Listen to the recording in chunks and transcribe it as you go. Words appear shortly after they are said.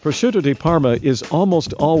Prosciutto di Parma is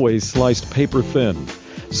almost always sliced paper thin.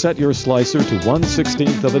 Set your slicer to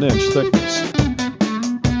 1/16 of an inch thickness.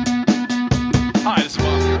 Hi, this is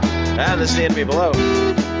Bob here. And this is the enemy below.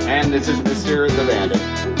 And this is Mr. the Bandit.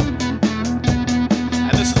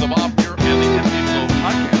 And this is the Bob Muir and the enemy below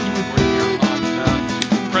podcast. We're here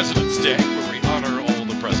on President's Day, where we honor all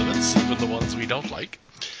the presidents, even the ones we don't like.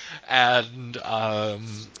 And so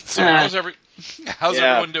how's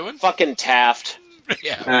everyone doing? Fucking Taft.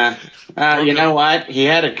 Yeah. You know what? He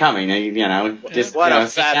had it coming. Just What a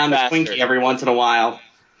sit fat down the bastard. Twinkie every once in a while.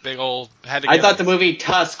 Big old had to. I thought the movie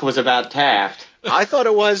Tusk was about Taft. I thought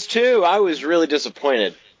it was too. I was really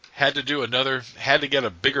disappointed. Had to get a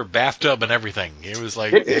bigger bathtub and everything. It was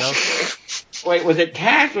like, Wait, was it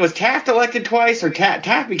Taft? Was Taft elected twice, or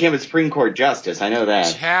Taft became a Supreme Court justice? I know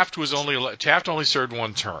that. Taft only served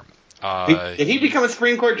one term. Did he become a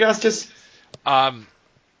Supreme Court justice?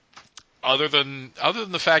 Other than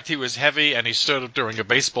the fact he was heavy and he stood up during a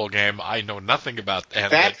baseball game, I know nothing about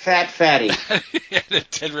that. Fatty.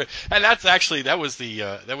 And that was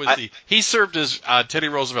the he served as Teddy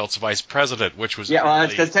Roosevelt's vice president, which was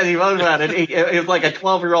that's because Teddy Roosevelt. It was like a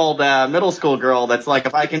 12-year-old middle school girl that's like,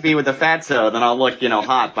 if I can be with the fatso, then I'll look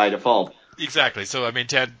hot by default. Exactly. So I mean,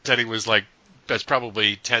 Teddy was like, that's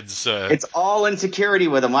probably Ted's. It's all insecurity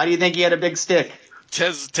with him. Why do you think he had a big stick?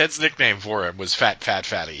 Ted's nickname for him was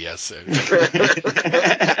Fatty, yes.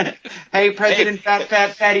 Hey, President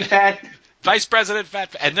Fatty Fat. Vice President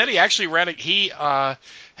Fat. And then he actually ran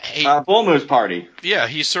Bull Moose Party. Yeah,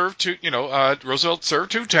 he served Roosevelt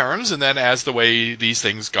served 2 terms, and then as the way these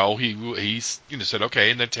things go, he said,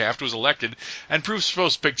 okay, and then Taft was elected, and proved so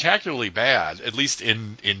spectacularly bad, at least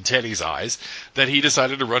in Teddy's eyes, that he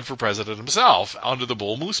decided to run for president himself under the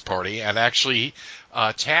Bull Moose Party, and actually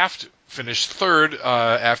Taft finished third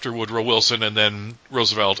after Woodrow Wilson, and then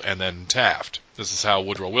Roosevelt, and then Taft. This is how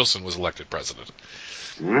Woodrow Wilson was elected president.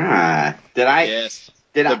 Did I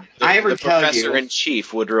ever tell you? Professor in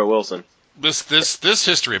Chief, Woodrow Wilson. This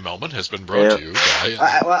history moment has been brought to you by.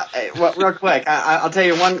 Well, real quick, I'll tell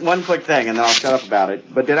you one quick thing, and then I'll shut up about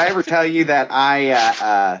it. But did I ever tell you that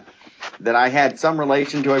I had some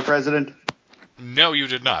relation to a president? No, you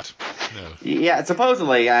did not. No. Yeah,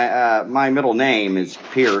 supposedly my middle name is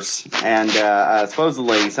Pierce, and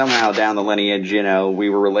supposedly somehow down the lineage, we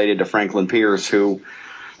were related to Franklin Pierce, who,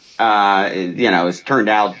 has turned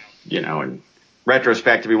out, in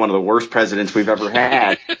retrospect, to be one of the worst presidents we've ever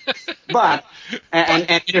had. But and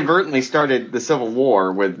inadvertently started the Civil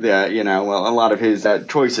War with a lot of his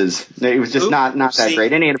choices. It was just not that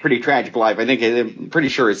great, and he had a pretty tragic life. I'm pretty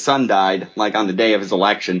sure his son died like on the day of his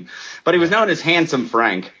election, but he was known as Handsome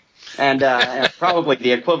Frank. And probably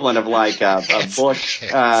the equivalent of like a Bush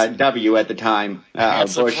W at the time.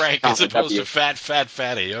 Bush Frank as opposed W. to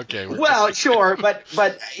fatty. Okay. Well, sure, but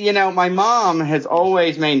my mom has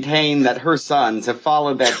always maintained that her sons have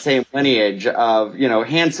followed that same lineage of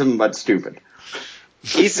handsome but stupid.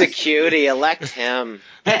 He's a cutie. Elect him.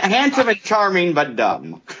 Handsome and charming but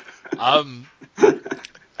dumb. Okay.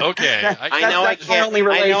 I know I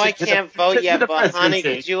can't vote yet, but honey,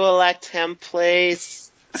 could you elect him, please?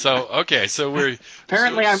 So we're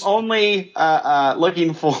apparently I'm only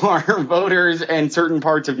looking for voters in certain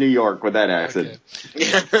parts of New York with that accent.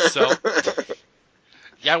 Okay. So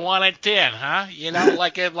you want it thin, huh?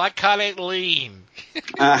 Like cut it lean.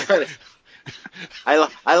 I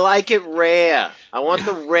like it rare. I want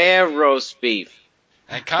the rare roast beef.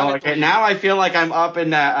 Okay, now I feel like I'm up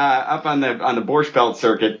in up on the Borscht Belt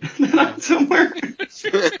circuit somewhere.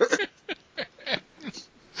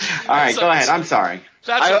 All right, go ahead. I'm sorry.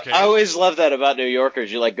 That's okay. I always love that about New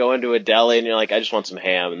Yorkers. You go into a deli and you're like, I just want some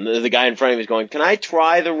ham, and the guy in front of you is going, can I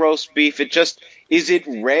try the roast beef? Is it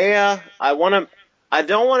rare? I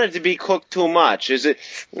don't want it to be cooked too much. Is it?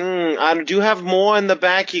 Do you have more in the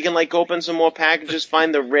back? You can open some more packages,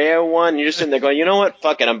 find the rare one. You're just sitting there going, you know what?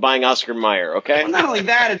 Fuck it, I'm buying Oscar Mayer. Okay. Well, not only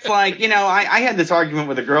that, it's like I had this argument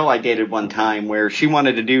with a girl I dated one time where she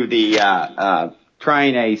wanted to do the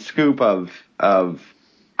trying a scoop of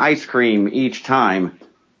ice cream each time,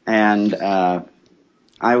 and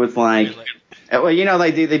I was like, well,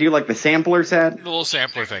 they do like the sampler set, the little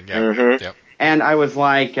sampler thing, yeah. Mm-hmm. Yep. And I was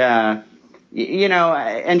like, and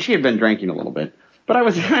she had been drinking a little bit, but I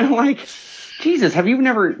was kind of like, Jesus, have you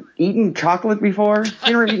never eaten chocolate before?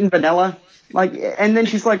 You never eaten vanilla? And then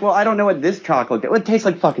she's like, well, I don't know what this chocolate it tastes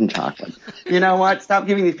like fucking chocolate. You know what? Stop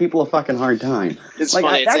giving these people a fucking hard time. It's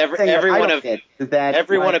funny. Every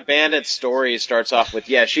one of Bandit's stories starts off with,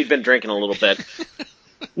 yeah, she'd been drinking a little bit.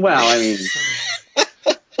 Well, I mean.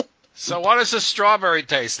 So what does the strawberry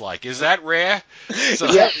taste like? Is that rare? Is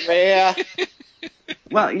that rare?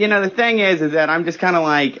 Well, the thing is that I'm just kind of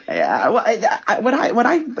like, what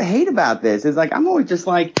I hate about this is like I'm always just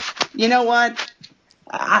like, you know what?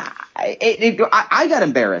 I got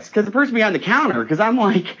embarrassed because the person behind the counter, because I'm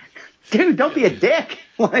like, dude, don't be a dick.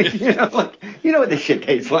 Like, what this shit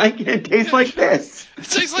tastes like. It tastes like this. It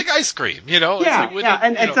tastes like ice cream, Yeah, It's like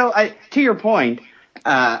and so to your point,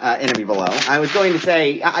 enemy below, I was going to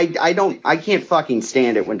say I can't fucking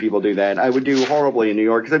stand it when people do that. I would do horribly in New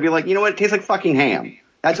York because I'd be like, you know what? It tastes like fucking ham.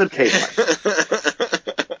 That's what it tastes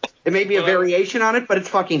like. It may be a variation on it, but it's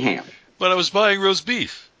fucking ham. But I was buying roast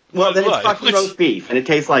beef. Well, then it's fucking roast beef, and it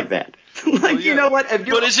tastes like that. You know what? If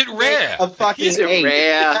but is it rare? A fucking Is it eight,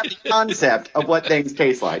 rare? you have the concept of what things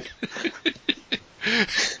taste like.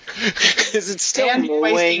 Is it still and moving?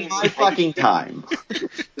 Wasting my fucking time.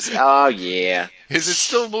 Oh yeah. Is it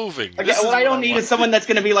still moving? Okay, what I don't need is someone that's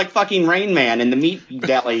going to be like fucking Rain Man in the meat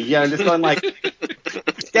deli, just going like,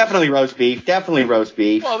 definitely roast beef, definitely roast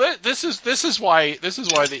beef. Well, this is why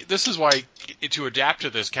to adapt to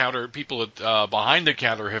this counter, people behind the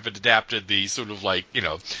counter have adapted the sort of like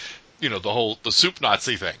the soup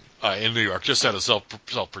Nazi thing in New York just out of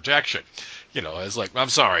self protection. It's like, I'm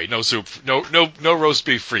sorry, no soup, no roast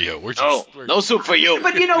beef for you. No soup for you.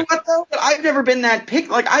 But you know what though? I've never been that picky.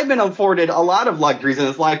 Like I've been afforded a lot of luxuries in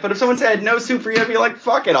this life. But if someone said no soup for you, I'd be like,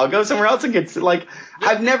 fuck it, I'll go somewhere else and get like.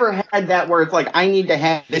 I've never had that where it's like I need to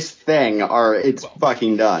have this thing or it's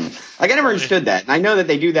fucking done. Like I never understood that, and I know that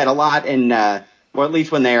they do that a lot in, or at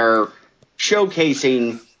least when they're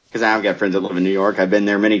showcasing. Because I've got friends that live in New York. I've been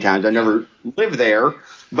there many times. I never lived there.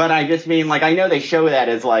 But I just mean, like, I know they show that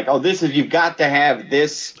as like, oh, you've got to have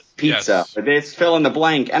this pizza or this fill in the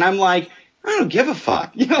blank. And I'm like, I don't give a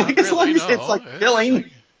fuck. As long as it's like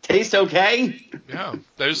filling, tastes okay. Yeah.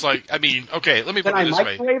 There's like, okay, let me put it this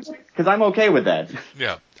way. Because I'm okay with that.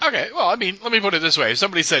 Yeah. Okay. Well, let me put it this way. If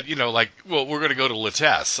somebody said, we're going to go to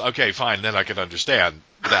Lattès, okay, fine, then I could understand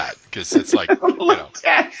that. Because it's like,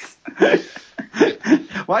 Lattès.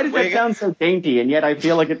 Why does that sound so dainty? And yet I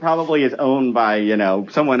feel like it probably is owned by,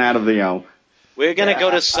 someone out of the, We're going to go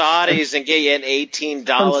to Saudi's and get you an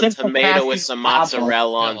 $18 tomato with some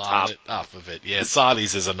mozzarella on top. Off of it. Yeah,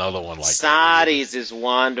 Saudi's is another one like Saudi's is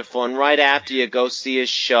wonderful. And right after you go see a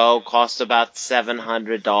show, costs about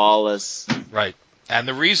 $700. Right. And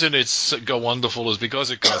the reason it's wonderful is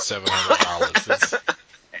because it costs $700.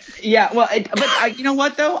 Yeah, well, you know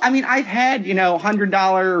what, though? I've had,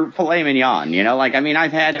 $100 filet mignon,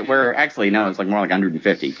 I've had it where, actually, no, it's like more like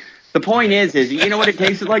 150. The point is, you know what it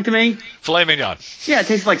tasted like to me? Filet mignon. Yeah, it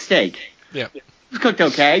tastes like steak. Yeah. It's cooked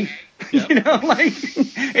okay. Yeah.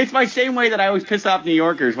 It's my same way that I always piss off New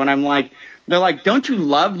Yorkers when I'm like, they're like, don't you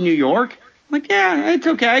love New York? I'm like, yeah, it's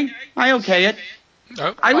okay. I okay it.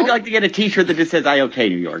 I would like to get a t-shirt that just says, I okay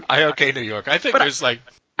New York. I okay New York. I think there's like...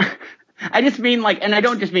 I just mean and I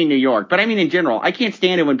don't just mean New York, but I mean in general. I can't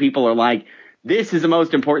stand it when people are like, this is the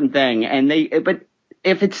most important thing. But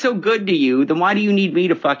if it's so good to you, then why do you need me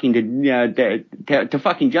to fucking, to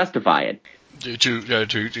fucking justify it?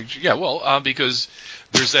 Because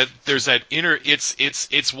there's that inner,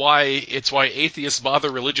 it's why atheists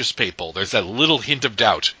bother religious people. There's that little hint of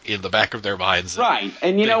doubt in the back of their minds. Right.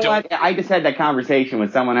 And you know what? I just had that conversation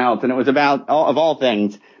with someone else, and it was about, of all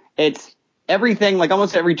things, it's, everything, like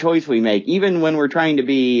almost every choice we make, even when we're trying to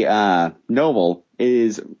be noble,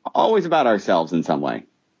 is always about ourselves in some way.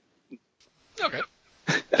 Okay.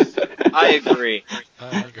 I agree.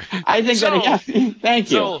 I think that,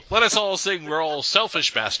 thank you. So let us all sing "We're All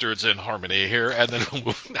Selfish Bastards" in harmony here, and then we'll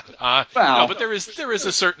move. No, but there is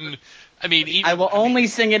a certain. I will only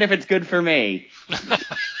sing it if it's good for me.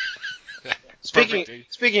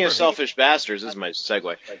 Speaking of selfish bastards, this is my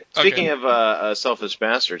segue. Speaking of selfish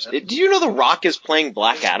bastards, do you know The Rock is playing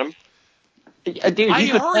Black Adam? Dude,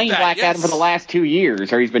 he's been playing Black Adam for the last 2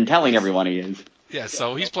 years, or he's been telling everyone he is. Yeah,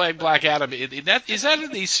 so he's playing Black Adam. Is that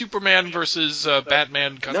in the Superman versus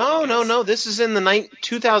Batman? No. This is in the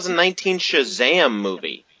 2019 Shazam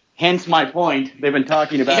movie. Hence my point. They've been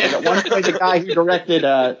talking about it. At one point, the guy who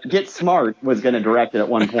directed Get Smart was going to direct it at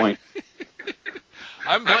one point.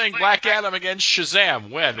 I'm playing Black Adam against Shazam.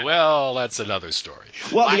 When? Well, that's another story.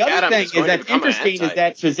 Well, the other thing is that's interesting is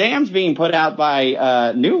that Shazam's being put out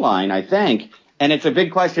by New Line, I think, and it's a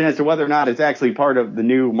big question as to whether or not it's actually part of the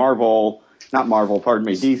new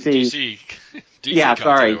DC. Yeah,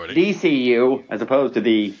 sorry, DCU as opposed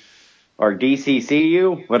to or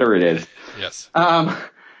DCCU, whatever it is. Yes.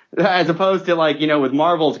 As opposed to with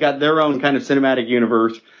Marvel's got their own kind of cinematic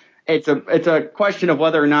universe. It's a question of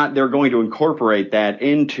whether or not they're going to incorporate that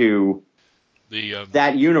into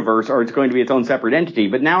that universe, or it's going to be its own separate entity.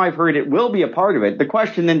 But now I've heard it will be a part of it. The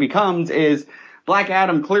question then becomes is, Black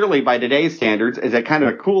Adam clearly, by today's standards, is a kind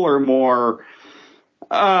of a cooler, more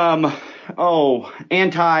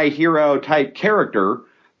anti-hero type character.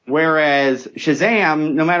 Whereas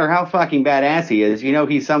Shazam, no matter how fucking badass he is,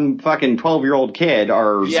 he's some fucking 12-year-old kid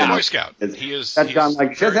or he's a Boy Scout. That's gone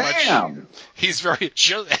like Shazam. He's very,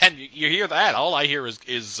 and you hear that. All I hear is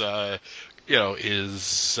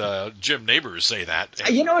Jim Neighbors say that.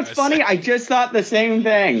 It's funny. I just thought the same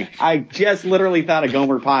thing. I just literally thought of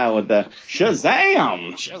Gomer Pyle with the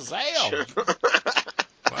Shazam.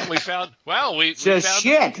 Well, we found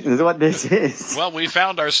shit is what this is. Well, we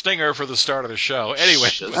found our stinger for the start of the show. Anyway.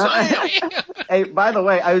 Hey, by the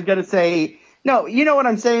way, I was gonna say, no, you know what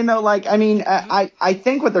I'm saying though? Like, I mean, I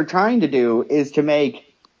think what they're trying to do is to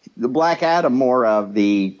make the Black Adam more of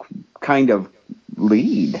the kind of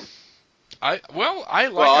lead.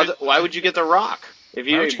 Why would you get The Rock?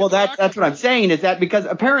 That's what I'm saying, is that because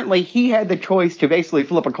apparently he had the choice to basically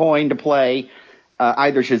flip a coin to play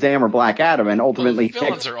either Shazam or Black Adam, and ultimately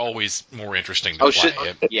villains are always more interesting to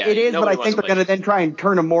play. It is, but I think they're going to then try and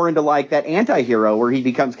turn him more into like that anti-hero where he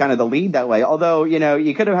becomes kind of the lead that way. Although,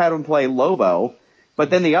 you could have had him play Lobo,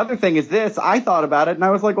 but then the other thing is this, I thought about it and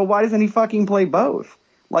I was like, well, why doesn't he fucking play both?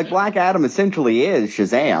 Like Black Adam essentially is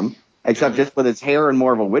Shazam. Except just with his hair and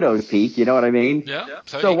more of a widow's peak, you know what I mean? Yeah.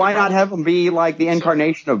 So why not have him be like the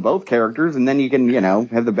incarnation of both characters, and then you can,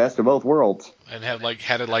 have the best of both worlds. And had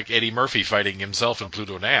it like Eddie Murphy fighting himself and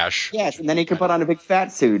Pluto Nash. Yes, and then he can put on a big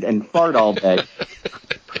fat suit and fart all day.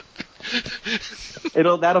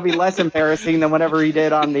 That'll be less embarrassing than whatever he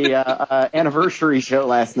did on the anniversary show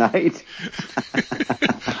last night.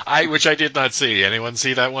 Which I did not see. Anyone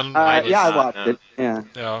see that one? I watched it. Yeah.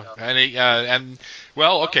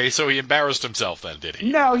 So he embarrassed himself then, did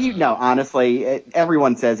he? No, honestly,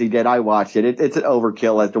 everyone says he did. I watched it. It's an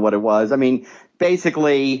overkill as to what it was. I mean,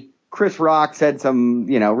 basically, Chris Rock said some,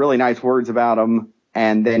 really nice words about him,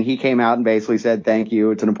 and then he came out and basically said, thank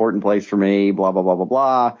you, it's an important place for me, blah, blah, blah, blah,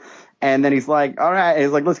 blah. And then he's like, all right, he's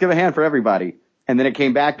like, let's give a hand for everybody. And then it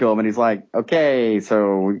came back to him, and he's like, okay,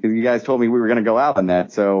 so you guys told me we were going to go out on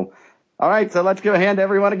that, so all right, so let's give a hand to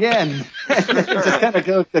everyone again. Just kind of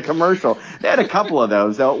goes to commercial. They had a couple of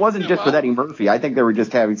those, though. It wasn't just with Eddie Murphy. I think they were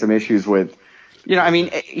just having some issues with,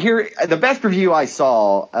 here, the best review I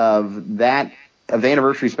saw of the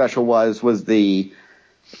anniversary special was the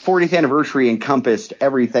 40th anniversary encompassed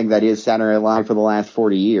everything that is Saturday Night Live for the last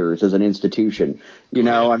 40 years as an institution.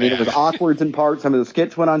 It was awkward in parts. Some of the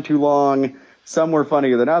skits went on too long. Some were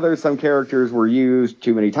funnier than others. Some characters were used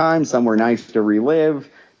too many times. Some were nice to relive.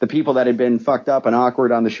 The people that had been fucked up and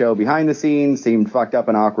awkward on the show behind the scenes seemed fucked up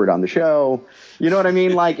and awkward on the show. You know what I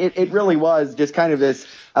mean? Like, it really was just kind of this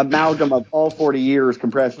amalgam of all 40 years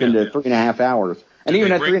compressed into 3.5 hours. And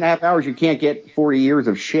even at 3.5 hours, you can't get 40 years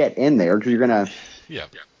of shit in there because you're going to... Yeah.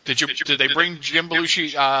 Did they bring Jim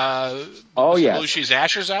Belushi's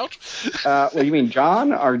ashes out? Well, you mean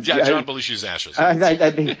John or John Belushi's ashes?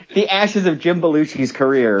 The ashes of Jim Belushi's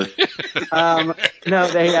career. No,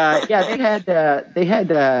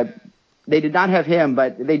 they did not have him,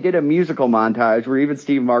 but they did a musical montage where even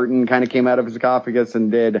Steve Martin kind of came out of his sarcophagus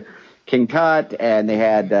and did King Tut, and they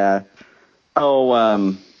had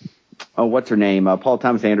what's her name? Paul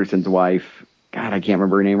Thomas Anderson's wife. God, I can't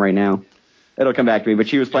remember her name right now. It'll come back to me, but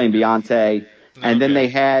she was playing Beyonce. And then they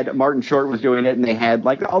had Martin Short was doing it, and they had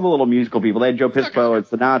like all the little musical people. They had Joe Piscopo and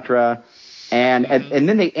Sinatra, and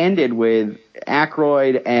then they ended with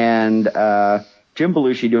Aykroyd and Jim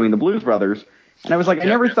Belushi doing the Blues Brothers. And I was like, I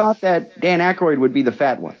never thought that Dan Aykroyd would be the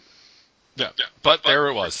fat one. Yeah, but there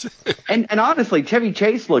it was. and honestly, Chevy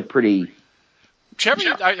Chase looked pretty. I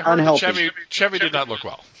heard unhealthy. Chevy did not look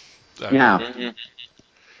well. No.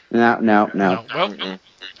 Well,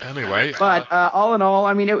 anyway. But all in all,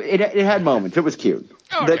 I mean, it had moments. It was cute.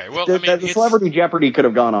 Okay, the Celebrity Jeopardy could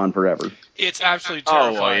have gone on forever. It's absolutely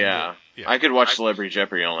terrifying. Oh, well, yeah. I could watch Celebrity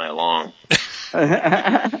Jeopardy all night long.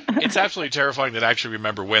 It's absolutely terrifying that I actually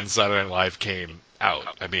remember when Saturday Night Live came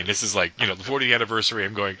out. I mean, this is like, the 40th anniversary.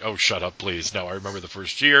 I'm going, oh, shut up, please. No, I remember the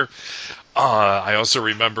first year. I also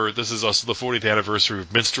remember this is also the 40th anniversary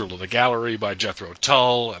of Minstrel in the Gallery by Jethro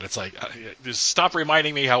Tull. And it's like, just stop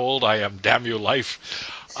reminding me how old I am. Damn your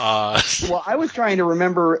life. Well, I was trying to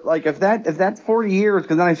remember, like, if that's 40 years,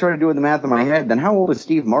 because then I started doing the math in my head, then how old is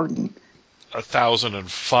Steve Martin?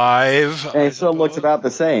 1005. And he still looks about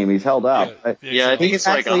the same. He's held up. Yeah, I think it's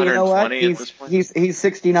like 120 at this point. He's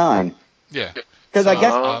 69. Yeah. Because I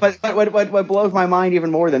guess, but what blows my mind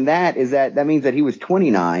even more than that is that means that he was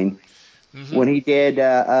 29 when he did,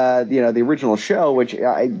 the original show, which,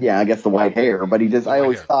 I guess the white hair, but I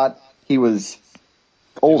always thought he was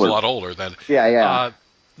older. He was a lot older then. Yeah.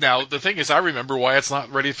 Now the thing is, I remember why it's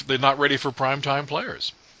not ready. They're not ready for primetime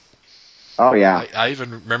players. Oh yeah. I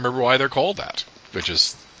even remember why they're called that, which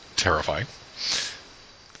is terrifying.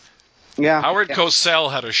 Yeah. Howard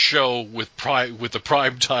Cosell had a show with the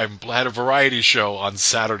primetime, had a variety show on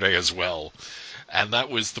Saturday as well, and that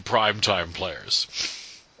was the Primetime Players.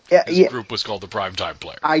 His group was called the Primetime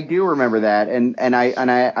Players. I do remember that, and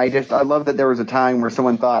I love that there was a time where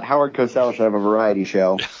someone thought Howard Cosell should have a variety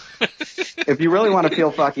show. If you really want to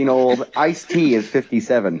feel fucking old, Ice-T is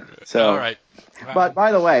 57. So. All right. Wow. But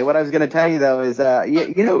by the way, what I was going to tell you though is,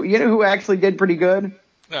 you know who actually did pretty good?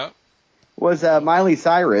 No. Was Miley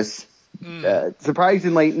Cyrus.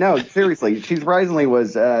 Surprisingly, no, seriously, she surprisingly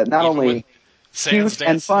was not only cute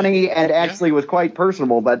and funny and actually was quite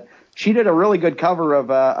personable, but she did a really good cover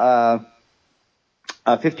of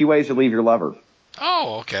 50 Ways to Leave Your Lover.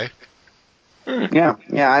 Oh, okay. Yeah.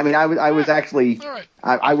 I mean, I was actually, all right.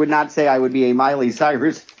 I would not say I would be a Miley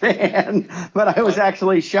Cyrus fan, but I was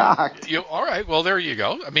actually shocked. All right. Well, there you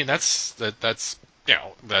go. I mean, that's you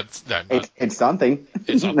know, it's something.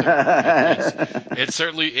 It's something. It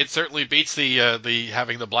certainly beats the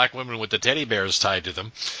having the black women with the teddy bears tied to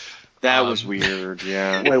them. That was weird.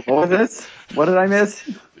 Yeah. Wait, what was this? What did I miss?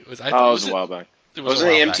 It was a while back. Was it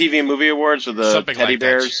the MTV Movie Awards with the something teddy like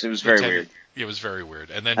bears? That. It was very weird. It was very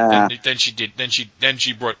weird. And then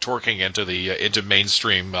she brought twerking into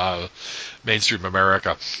mainstream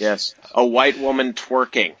America. Yes, a white woman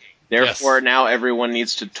twerking. Therefore, now everyone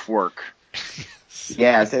needs to twerk.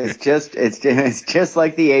 Yes, it's just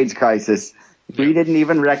like the AIDS crisis. We didn't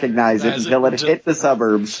even recognize it until it hit the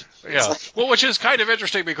suburbs. Yeah, well, which is kind of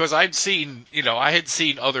interesting because I had seen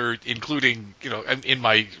other, including, in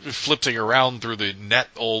my flipping around through the net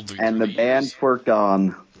and the band twerked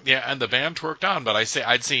on. Yeah, and the band twerked on, but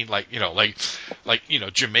I'd seen like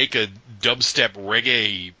Jamaica dubstep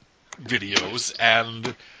reggae videos,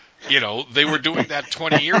 and they were doing that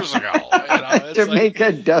 20 years ago.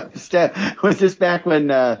 Jamaica dubstep. Was this back when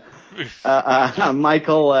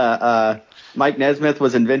Mike Nesmith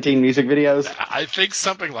was inventing music videos? I think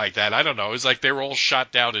something like that. I don't know. It was like they were all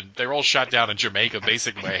shot down in Jamaica,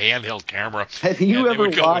 basically with a handheld camera. Have you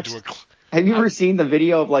ever seen the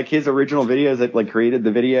video of like his original videos that like created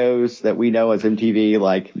the videos that we know as MTV,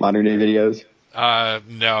 like modern day videos?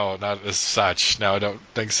 No, not as such. No, I don't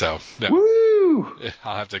think so. No. Woo!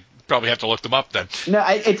 I'll probably have to look them up then. No,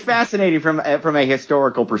 it's fascinating from a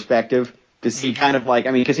historical perspective to see kind of like,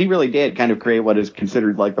 I mean, because he really did kind of create what is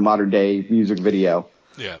considered like the modern day music video.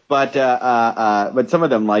 Yeah. But some of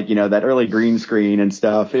them, like, that early green screen and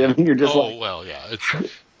stuff, I mean, you're just well, yeah. It's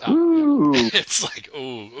ooh. It's like,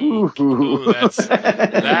 ooh,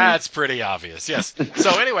 that's pretty obvious. Yes.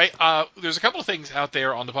 So anyway, there's a couple of things out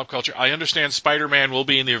there on the pop culture. I understand Spider-Man will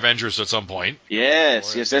be in the Avengers at some point.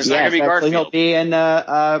 Yes. There's not going to be Garfield. He'll be in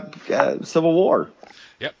Civil War.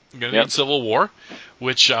 Yep. Going to be in Civil War,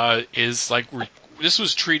 which is like, this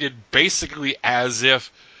was treated basically as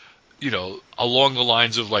if, along the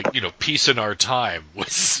lines of like, peace in our time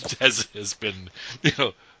has been,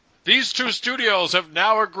 these two studios have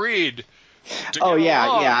now agreed.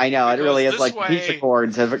 I know. It really is like peace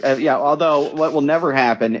accords. Although what will never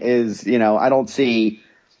happen is, I don't see.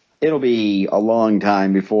 It'll be a long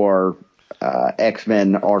time before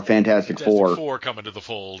X-Men or Fantastic Four come into the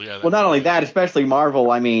fold. Yeah. Well, not only that, especially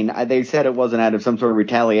Marvel. I mean, they said it wasn't out of some sort of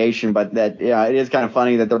retaliation, but that it is kind of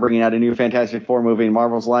funny that they're bringing out a new Fantastic Four movie, and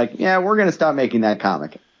Marvel's like, we're going to stop making that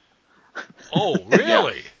comic. Oh,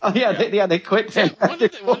 really? Oh, yeah. They quit. They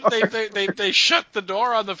shut the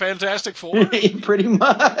door on the Fantastic Four? Pretty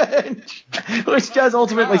much. Which does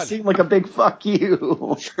ultimately seem like a big fuck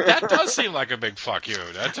you. That does seem like a big fuck you.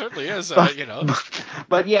 That certainly is,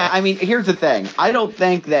 But yeah, I mean, here's the thing. I don't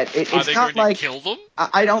think that it's Are they not going like to kill them?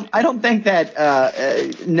 I don't think that.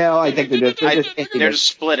 No, I think they're just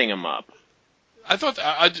splitting them up. I thought,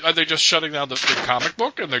 are they just shutting down the comic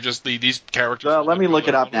book, and they're just these characters? Well, let me look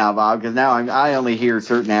it up now, Bob, because now I only hear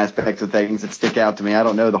certain aspects of things that stick out to me. I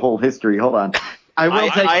don't know the whole history. Hold on. I will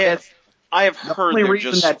tell you this. I have heard the only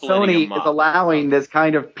reason that Sony is allowing this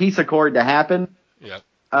kind of peace accord to happen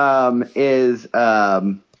is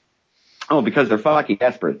because they're fucking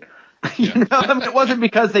desperate. It wasn't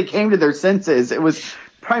because they came to their senses. It was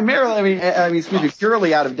primarily,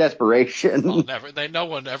 purely out of desperation. Well, no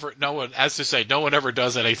one ever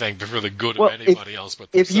does anything for the good of anybody else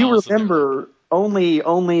but themselves. If you remember, only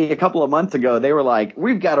a couple of months ago, they were like,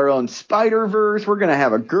 we've got our own Spider-Verse, we're going to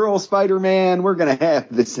have a girl Spider-Man, we're going to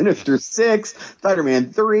have the Sinister Six,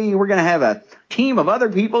 Spider-Man 3, we're going to have a team of other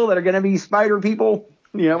people that are going to be Spider people.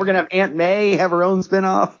 We're going to have Aunt May have her own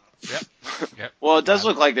spinoff. Yep. Well, it does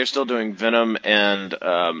look like they're still doing Venom and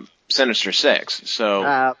Sinister Six.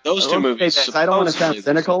 So those two movies. I don't want to sound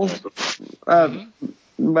cynical,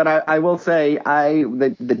 but I will say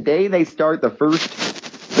the day they start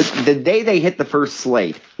the day they hit the first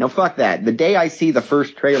slate. No, fuck that. The day I see the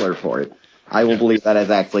first trailer for it, I will believe that has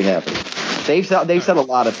actually happened. They've said a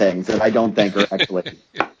lot of things that I don't think are actually.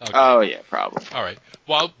 Okay. Oh yeah, probably. All right.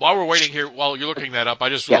 While we're waiting here, while you're looking that up, I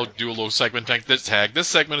just will do a little segment tag. This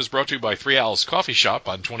segment is brought to you by 3 Owls Coffee Shop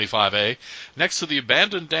on 25A, next to the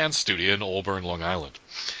abandoned dance studio in Auburn, Long Island.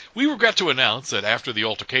 We regret to announce that after the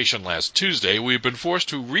altercation last Tuesday, we've been forced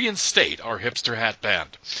to reinstate our hipster hat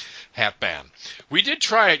ban. We did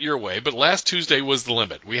try it your way, but last Tuesday was the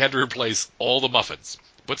limit. We had to replace all the muffins.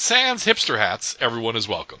 But sans hipster hats, everyone is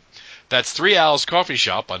welcome. That's 3 Owls Coffee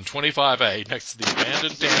Shop on 25A next to the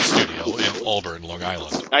abandoned dance studio in Auburn, Long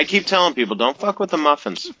Island. I keep telling people, don't fuck with the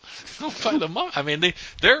muffins. Don't buy the muffins. I mean,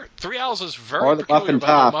 they're 3 Owls is very Or the peculiar muffin about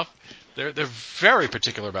top. their muffins. They're very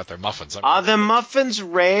particular about their muffins. I mean, Are the muffins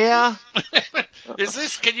rare?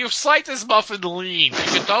 Can you slice this muffin lean? You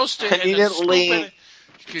can toast it I and need then it scoop lean. it.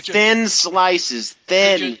 Thin slices,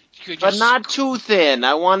 thin, but not too thin.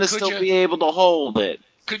 I want to still be able to hold it.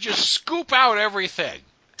 Could you scoop out everything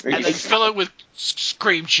and then fill it with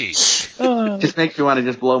cream cheese? Just makes me want to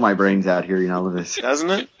just blow my brains out hearing all of this. Doesn't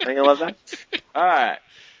it? Don't you love that? All right.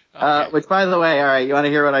 Okay. Which, by the way, all right, you want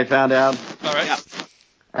to hear what I found out? All right. Yeah.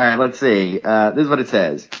 All right, let's see. This is what it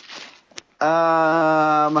says.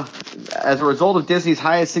 As a result of Disney's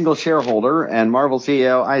highest single shareholder and Marvel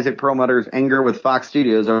CEO Isaac Perlmutter's anger with Fox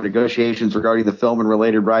Studios over negotiations regarding the film and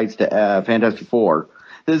related rights to Fantastic Four,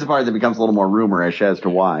 this is the part that becomes a little more rumorish as to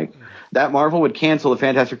why. That Marvel would cancel the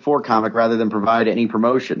Fantastic Four comic rather than provide any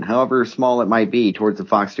promotion, however small it might be, towards the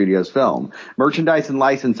Fox Studios film. Merchandise and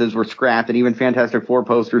licenses were scrapped, and even Fantastic Four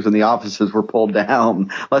posters in the offices were pulled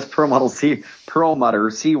down, lest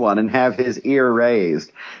Perlmutter see one and have his ear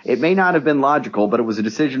raised. It may not have been logical, but it was a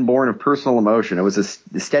decision born of personal emotion. It was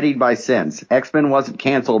steadied by sense. X-Men wasn't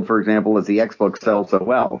canceled, for example, as the X-book sells so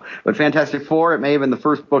well. But Fantastic Four, it may have been the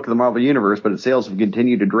first book of the Marvel Universe, but its sales have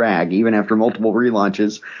continued to drag, even after multiple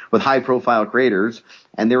relaunches with high-profile creators,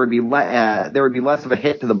 and there would be less of a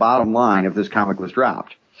hit to the bottom line if this comic was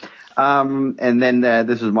dropped. And then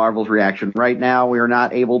this is Marvel's reaction. Right now, we are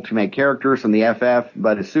not able to make characters from the FF,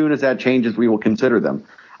 but as soon as that changes, we will consider them.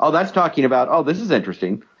 Oh, that's talking about, this is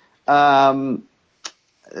interesting. The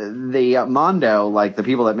Mondo, like the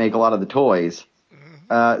people that make a lot of the toys,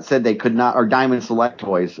 said they could not, or Diamond Select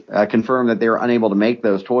Toys, confirmed that they were unable to make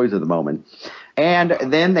those toys at the moment. And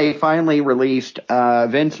then they finally released,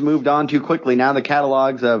 Vince moved on too quickly. Now the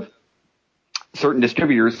catalogs of certain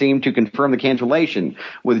distributors seem to confirm the cancellation.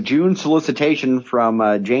 With June solicitation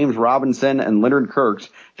from James Robinson and Leonard Kirk's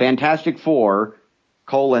Fantastic Four,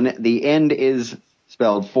 the end is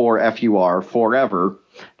spelled FUR, forever.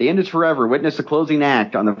 The end is forever. Witness the closing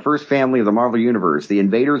act on the first family of the Marvel Universe. The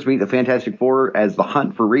invaders meet the Fantastic Four as the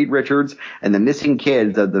hunt for Reed Richards and the missing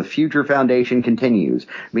kids of the Future Foundation continues.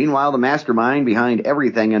 Meanwhile, the mastermind behind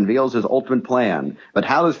everything unveils his ultimate plan. But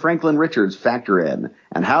how does Franklin Richards factor in?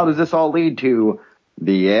 And how does this all lead to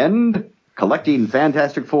the end? Collecting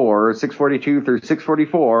Fantastic Four 642 through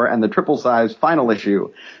 644 and the triple-size final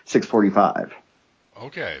issue 645.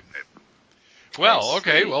 Okay. Well,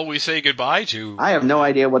 okay. Well, we say goodbye to. I have no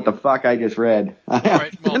idea what the fuck I just read. I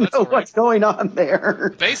don't know what's going on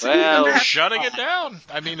there. Basically, they're shutting it down.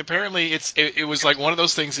 I mean, apparently, it was like one of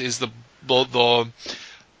those things. Is the book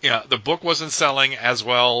wasn't selling as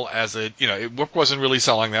well as the book wasn't really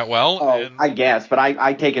selling that well. Oh, I guess, but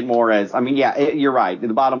I take it more as, you're right.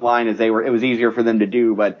 The bottom line is it was easier for them to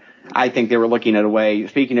do, but I think they were looking at a way.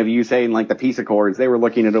 Speaking of you saying like the peace accords, they were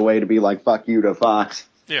looking at a way to be like fuck you to Fox.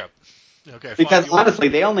 Yeah. Okay. Because honestly,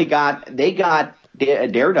 they got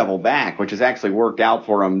Daredevil back, which has actually worked out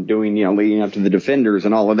for them leading up to the Defenders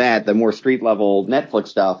and all of that, the more street level Netflix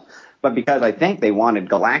stuff. But because I think they wanted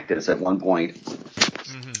Galactus at one point,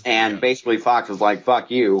 and basically Fox was like,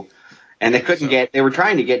 fuck you. And they were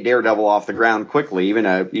trying to get Daredevil off the ground quickly, even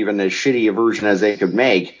as shitty a version as they could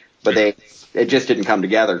make, but it just didn't come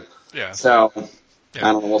together. Yeah. So, I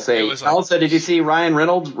don't know, we'll see. Also, did you see Ryan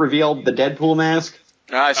Reynolds revealed the Deadpool mask?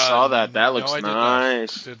 I saw that. That looks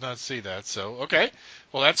nice. Did not see that. So, okay.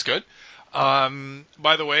 Well, that's good.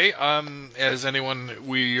 By the way, as anyone,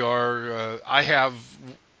 I have,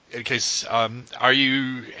 in case, are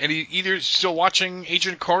you either still watching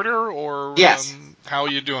Agent Carter or yes. How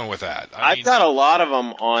are you doing with that? I've got a lot of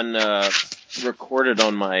them on recorded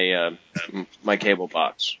on my my cable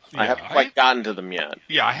box. I haven't quite gotten to them yet.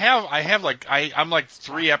 Yeah, I'm like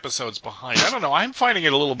 3 episodes behind. I don't know. I'm finding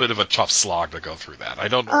it a little bit of a tough slog to go through that. I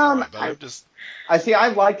don't know why, but I'm just. I see. I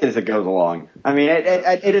like it as it goes along. I mean,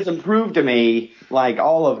 it has improved to me. Like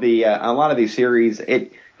all of the a lot of these series,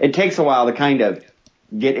 it takes a while to kind of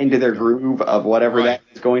get into their groove of whatever that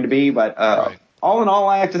is going to be. But all in all,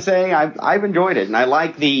 I have to say I've enjoyed it, and I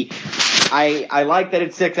like I like that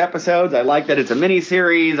it's 6 episodes. I like that it's a mini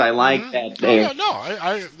series. I like that.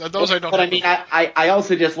 Those I don't. But I mean, I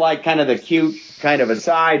also just like kind of the cute kind of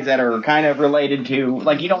asides that are kind of related to,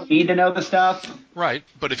 like, you don't need to know the stuff. Right,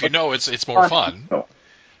 but if you know, it's more fun.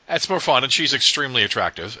 It's more fun, and she's extremely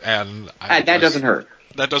attractive, and that doesn't hurt.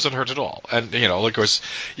 That doesn't hurt at all. And of course,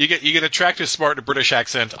 you get attractive, smart, and British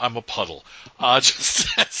accent. I'm a puddle. Yeah,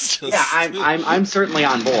 I'm certainly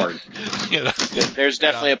on board. There's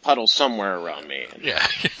definitely a puddle somewhere around me. Yeah.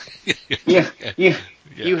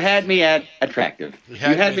 You had me at attractive. You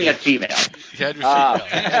had me at female. You had me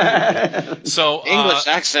at female. So English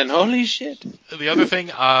accent. Holy shit. The other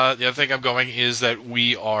thing I'm going is that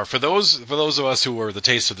we are, for those of us who are the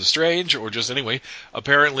taste of the strange, or just anyway,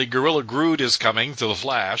 apparently Gorilla Grodd is coming to the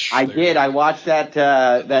Flash. I did. I watched that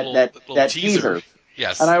teaser.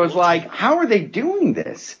 Yes. And I was like, how are they doing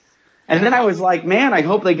this? And then I was like, man, I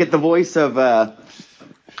hope they get the voice of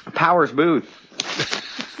Powers Booth.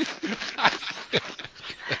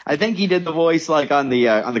 I think he did the voice like on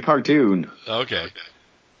the cartoon. Okay.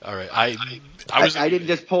 All right. I didn't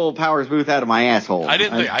just pull Powers Booth out of my asshole. I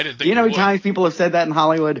didn't think. You know how many times people have said that in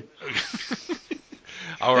Hollywood?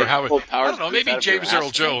 Or how? I don't know. Maybe James Earl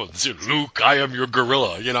Jones. Luke, I am your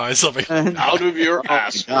gorilla. Something out of your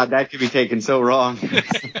ass. God, that could be taken so wrong.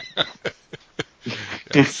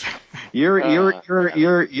 You're.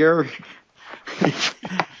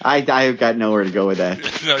 I've got nowhere to go with that.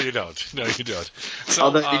 No, you don't. So,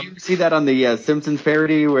 although, did you see that on the Simpsons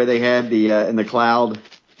parody where they had the in the cloud,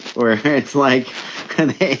 where it's like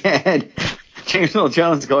they had James Earl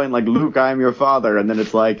Jones going like, "Luke, I am your father," and then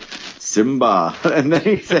it's like Simba, and then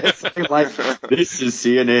he says something like, "This is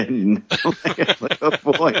CNN," like a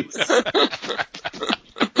voice.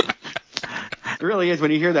 It really is. When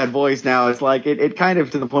you hear that voice now, it's like it kind of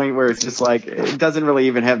to the point where it's just like it doesn't really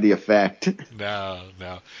even have the effect. No.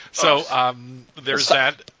 So there's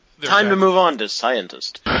that. Time to move on to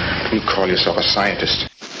scientist. You call yourself a scientist?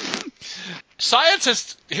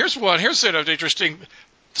 Scientist. Here's sort of interesting.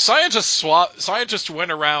 Scientists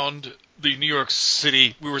went around the New York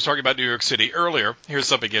City. We were talking about New York City earlier. Here's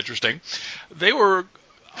something interesting.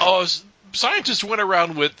 Scientists went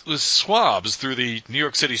around with swabs through the New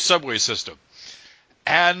York City subway system.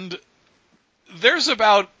 And there's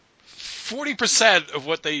about 40% of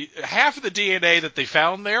half of the DNA that they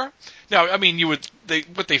found there. Now, I mean, what they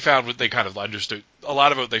found, what they kind of understood. A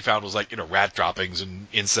lot of what they found was like, rat droppings and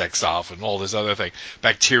insect stuff and all this other thing,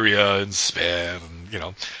 bacteria and spit and,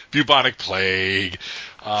 bubonic plague.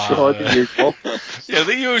 Sure, the usual. Yeah,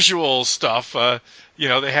 the usual stuff.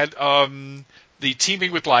 They had the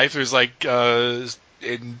teeming with life. There's like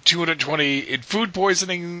in 220 in food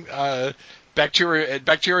poisoning.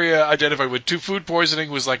 Bacteria identified with food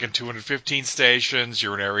poisoning was like in 215 stations,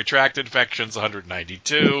 urinary tract infections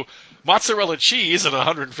 192, mozzarella cheese at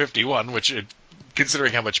 151, which,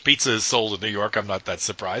 considering how much pizza is sold in New York, I'm not that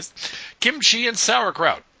surprised. Kimchi and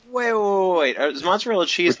sauerkraut. Wait. Is mozzarella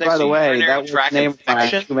cheese next to urinary tract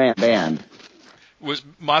infection? Two-man band. Was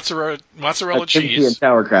mozzarella cheese. Kimchi and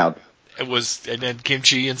sauerkraut. It was, and then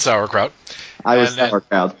kimchi and sauerkraut. I was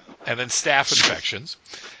sauerkraut. And then staph infections.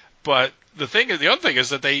 But the other thing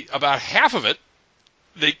is that about half of it,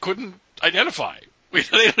 they couldn't identify. They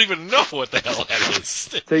don't even know what the hell that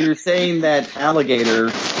is. So you're saying that Alligator,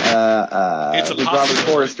 with Robert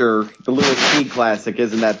Forrester, the Lewis Teague classic,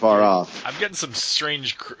 isn't that far off? I'm getting some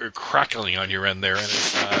strange crackling on your end there. And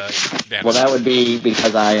it's, well, that would be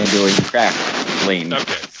because I am doing crackling.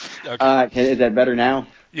 Okay. Is that better now?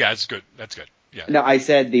 Yeah, it's good. That's good. Yeah. No, I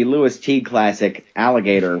said the Lewis Teague classic,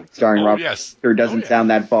 Alligator, starring Robert Forrester, doesn't sound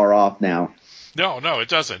that far off now. No, it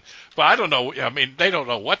doesn't. But I don't know. I mean, they don't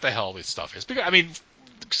know what the hell this stuff is. Because, I mean,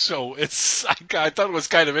 so it's. I thought it was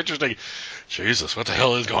kind of interesting. Jesus, what the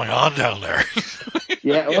hell is going on down there?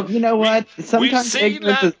 Yeah, well, you know what? Sometimes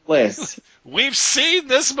ignorance is bliss. We've seen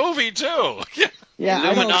this movie too. Yeah,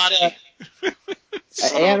 Illuminati.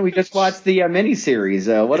 And we just watched the miniseries.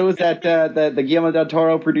 What was that? The Guillermo del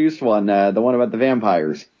Toro produced one, the one about the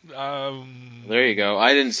vampires. There you go.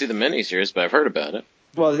 I didn't see the miniseries, but I've heard about it.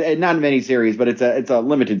 Well, not a miniseries, but it's a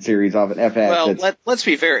limited series off at FX. Well, let's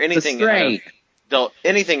be fair.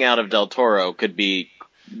 Anything out of Del Toro could be,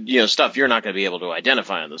 stuff you're not going to be able to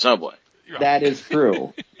identify on the subway. That is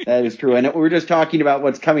true. That is true. And we're just talking about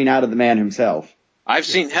what's coming out of the man himself. I've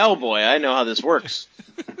seen Hellboy. I know how this works.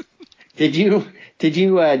 Did you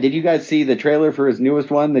guys see the trailer for his newest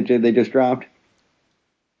one that they just dropped?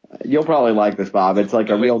 You'll probably like this, Bob. It's like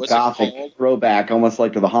a real gothic throwback, almost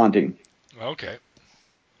like to The Haunting. Okay.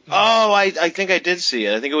 Oh, I think I did see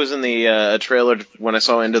it. I think it was in the trailer when I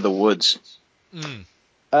saw Into the Woods.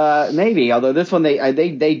 Maybe. Although this one,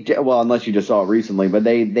 they well, unless you just saw it recently, but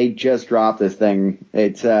they just dropped this thing.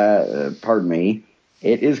 It's pardon me.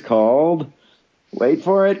 It is called. Wait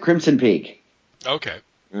for it. Crimson Peak. Okay.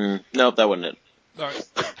 Nope, that wasn't it. All right.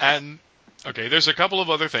 And okay, there's a couple of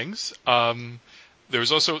other things.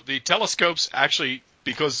 There's also the telescopes. Actually,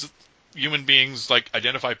 because human beings like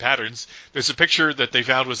identify patterns, there's a picture that they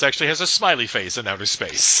found was actually has a smiley face in outer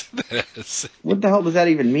space. What the hell does that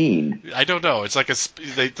even mean? I don't know. It's like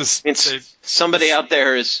somebody out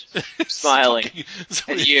there is smiling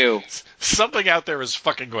at you. Something out there is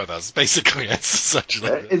fucking with us. Basically, it's such.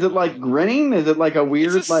 Is it like grinning? Is it like a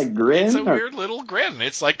weird grin? It's a weird little grin.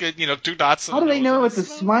 It's like two dots. How do they know it's a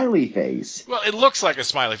smiley face? Well, it looks like a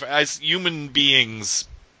smiley face. As human beings,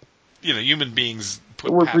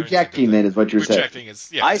 put we're projecting it, is what you're saying.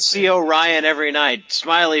 Yeah. I see Orion every night.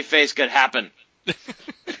 Smiley face could happen.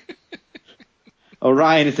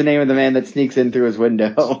 Orion is the name of the man that sneaks in through his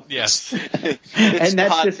window. Yes. And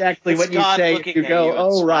that's just actually what you say if you go,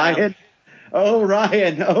 "Oh, Ryan. Oh,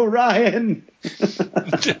 Ryan. Oh, Ryan." His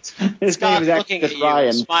name is looking actually at you,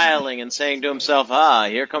 Ryan. smiling and saying to himself,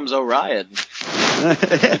 here comes Orion.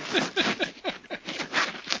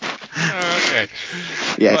 Okay.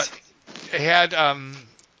 Yes. But it had,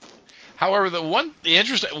 however, one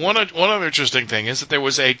other interesting thing is that there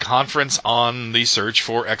was a conference on the search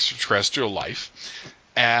for extraterrestrial life,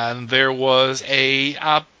 and there was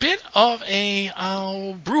a bit of a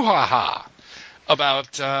brouhaha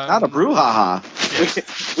about not a brouhaha.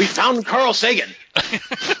 Yes. We found Carl Sagan.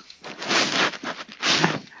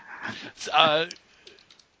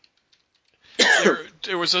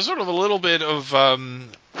 There was a sort of a little bit of sort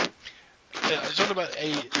of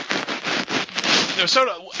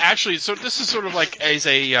actually. So this is sort of like as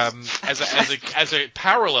a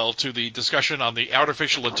parallel to the discussion on the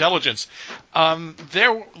artificial intelligence.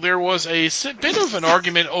 There was a bit of an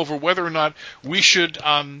argument over whether or not we should.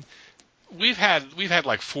 We've had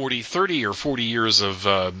like 30 or 40 years of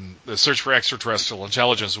the search for extraterrestrial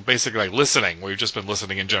intelligence, basically like listening. We've just been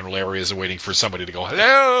listening in general areas and waiting for somebody to go,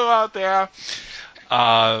 "Hello out there."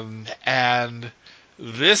 And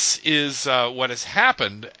this is what has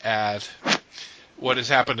happened at what has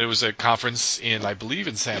happened. It was a conference I believe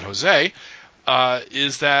in San Jose.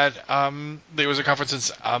 Is that there was a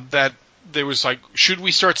conference that there was like, should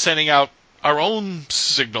we start sending out our own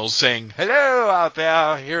signals saying, "Hello out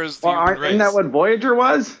there, here's the human race"? Isn't that what Voyager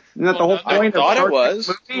was? Isn't that the whole point of it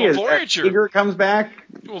was. movie? Well, Voyager. Eager comes back.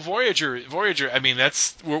 Well, Voyager. I mean,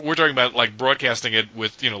 we're talking about like broadcasting it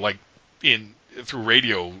with through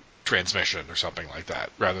radio transmission or something like that,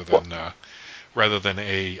 rather than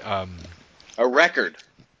a record.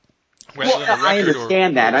 Well, I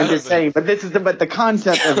understand that. I'm just saying, but the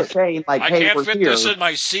concept of saying like, "Hey, I can't fit this here." in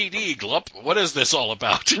my CD, Glup. What is this all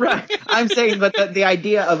about? Right. I'm saying, but the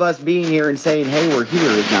idea of us being here and saying, "Hey, we're here,"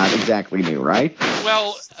 is not exactly new, right?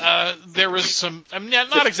 Well, there was some. I mean,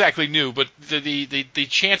 not exactly new, but the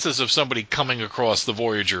chances of somebody coming across the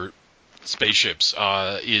Voyager spaceships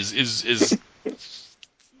is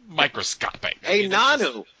microscopic. Hey,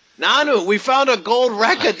 Nanu, we found a gold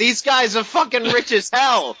record. These guys are fucking rich as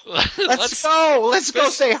hell. Let's go. Let's go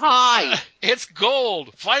say hi. It's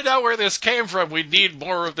gold. Find out where this came from. We need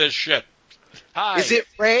more of this shit. Hi. Is it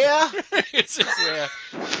rare? Is it rare?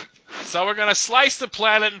 So we're gonna slice the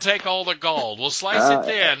planet and take all the gold. We'll slice it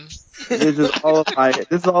thin. This is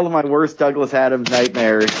all of my worst Douglas Adams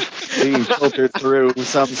nightmares being filtered through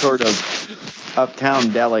some sort of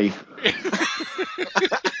uptown deli.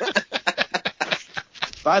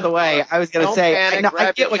 By the way, I was going to say,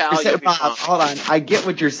 I get what you're saying, Bob. Hold on, I get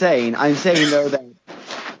what you're saying. I'm saying though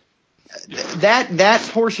that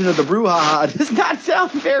portion of the brouhaha does not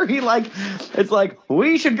sound very like. It's like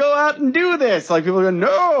we should go out and do this. Like people go,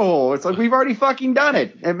 no. It's like we've already fucking done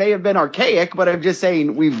it. It may have been archaic, but I'm just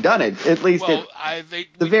saying we've done it. At least the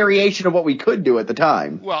variation of what we could do at the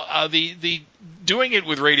time. Well, the doing it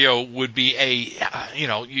with radio would be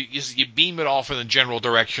you beam it off in the general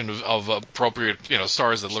direction of appropriate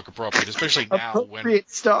stars that look appropriate, especially now appropriate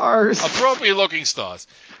looking stars.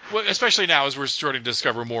 Well, especially now as we're starting to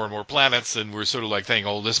discover more and more planets, and we're sort of like saying,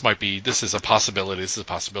 "Oh, this is a possibility. This is a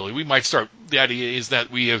possibility." We might start. The idea is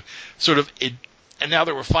that we have sort of and now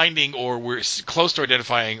that we're finding, or we're close to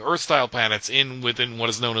identifying, Earth-style planets within what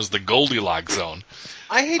is known as the Goldilocks zone.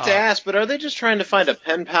 I hate to ask, but are they just trying to find a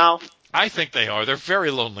pen pal? I think they are. They're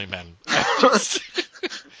very lonely men.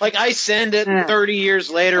 Like, I send it, 30 years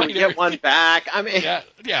later, we get one back. I mean, yeah,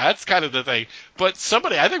 that's kind of the thing. But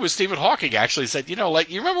somebody, I think it was Stephen Hawking, actually said, you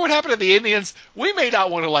remember what happened to the Indians? We may not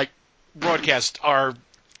want to, broadcast our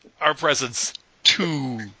presence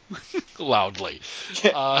too loudly.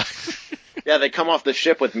 Yeah, they come off the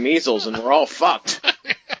ship with measles, and we're all fucked.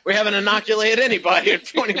 We haven't inoculated anybody in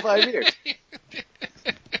 25 years.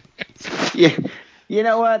 Yeah. You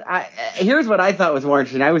know what? Here's what I thought was more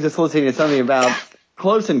interesting. I was just listening to something about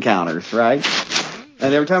Close Encounters, right?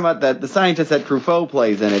 And they were talking about that the scientist that Truffaut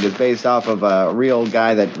plays in it is based off of a real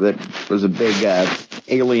guy that was a big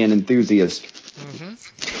alien enthusiast.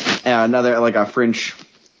 Mm-hmm. Another, like a French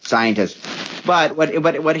scientist. But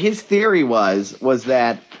what his theory was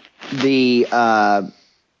that the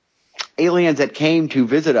aliens that came to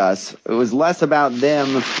visit us, it was less about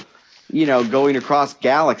them, going across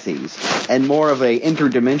galaxies, and more of a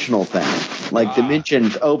interdimensional thing, like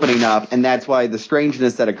dimensions opening up, and that's why the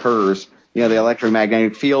strangeness that occurs, the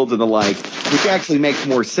electromagnetic fields and the like, which actually makes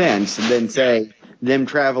more sense than, say, them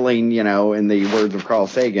traveling, in the words of Carl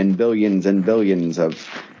Sagan, billions and billions of,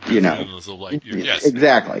 Billions of light years. Yes.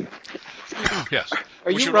 Exactly. Yes.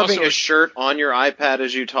 Are you rubbing a shirt on your iPad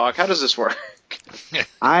as you talk? How does this work?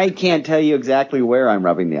 I can't tell you exactly where I'm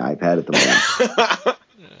rubbing the iPad at the moment.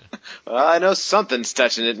 Well, I know something's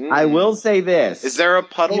touching it. I will say this. Is there a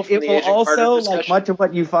puddle from it the will Agent Carter also, discussion? like much of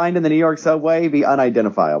what you find in the New York subway, be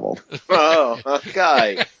unidentifiable. Oh,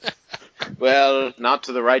 okay. Well, not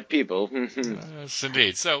to the right people. Yes,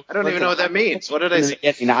 indeed. So I don't even know what that means. What did I say?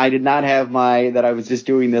 I did not have that I was just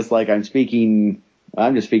doing this like I'm just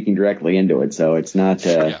speaking directly into it, so it's not,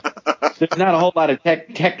 there's not a whole lot of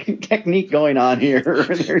technique going on here.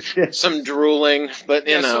 There's just some drooling, but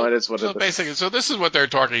it is what it is. Basically, so this is what they're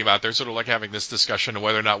talking about. They're sort of like having this discussion of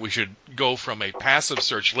whether or not we should go from a passive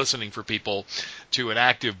search listening for people to an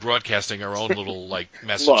active broadcasting our own little,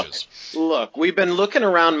 messages. Look, we've been looking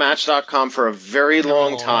around Match.com for a very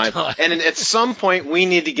long time, and at some point we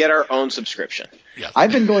need to get our own subscription. Yes.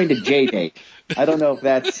 I've been going to JDate. I don't know if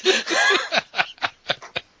that's...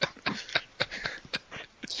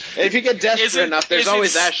 If you get desperate enough, there's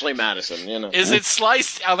always Ashley Madison, Is it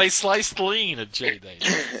sliced? Are they sliced lean at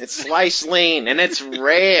JDate? It's sliced lean, and it's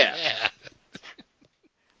rare. Yeah.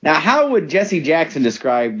 Now, how would Jesse Jackson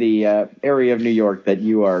describe the area of New York that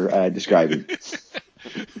you are describing?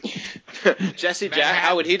 Jesse Jackson,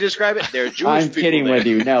 how would he describe it? There are Jewish people I'm kidding there. with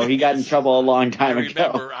you. No, he got in trouble a long time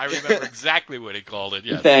ago. I remember exactly what he called it.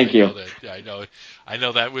 Yes, Thank you. I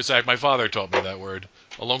know that was my father taught me that word,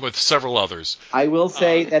 along with several others. I will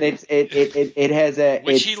say that it has a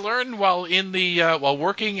which he learned while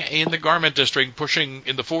working in the garment district, pushing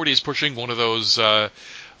in the 40s, pushing one of those.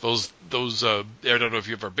 Those I don't know if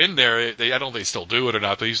you've ever been there. I don't know if they still do it or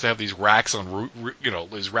not. They used to have these racks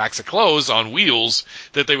these racks of clothes on wheels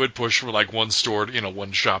that they would push from one store,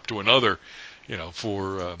 one shop to another,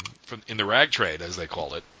 for in the rag trade, as they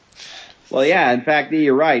call it. Well, yeah. In fact,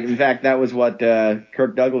 you're right. In fact, that was what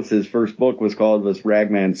Kirk Douglas's first book was called, was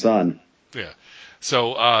Ragman's Son. Yeah.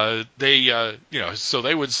 So they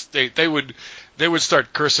would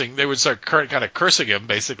start cursing. They would start kind of cursing him,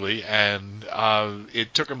 basically, and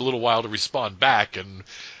it took him a little while to respond back. And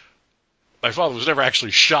my father was never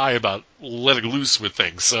actually shy about letting loose with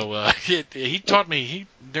things. So he taught me.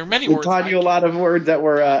 There are many words. He taught you a lot of words that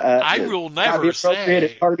were I will never say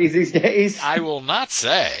at parties these days. I will not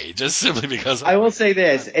say, just simply because I will say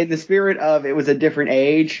this in the spirit of it was a different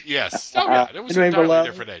age. Yes. Oh yeah, it was an entirely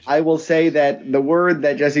different age. I will say that the word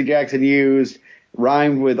that Jesse Jackson used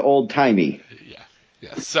rhymed with old timey.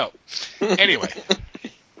 Yeah. So, anyway.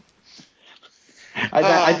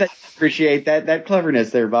 I appreciate that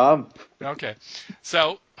cleverness there, Bob. Okay.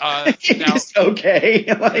 So, now. Okay.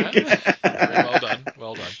 Well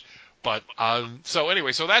done. But, so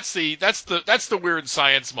anyway, so that's the weird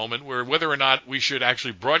science moment where whether or not we should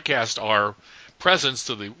actually broadcast our presence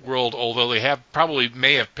to the world, although they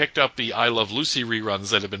may have picked up the I Love Lucy reruns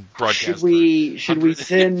that have been broadcast. Should we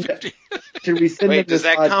send Wait, does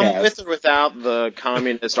that come with or without the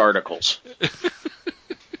communist articles?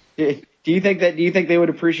 Do you think they would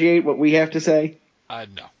appreciate what we have to say? No, I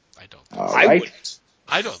don't. All right.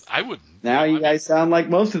 I wouldn't. Now you guys sound like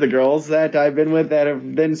most of the girls that I've been with that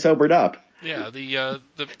have been sobered up. Yeah, the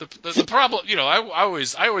problem,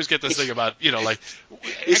 I always get this thing about,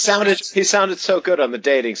 he sounded so good on the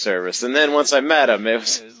dating service, and then once I met him, it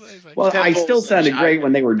was. Well, I still sounded great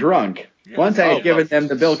when they were drunk. Once I had given them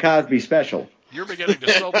the Bill Cosby special. You're beginning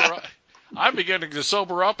to sober up. I'm beginning to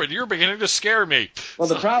sober up, and you're beginning to scare me. Well,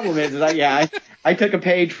 the problem is I took a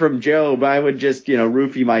page from Job. I would just,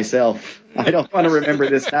 roofie myself. I don't want to remember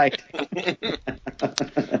this night.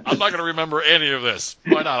 I'm not going to remember any of this.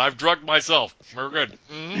 Why not? I've drugged myself. We're good.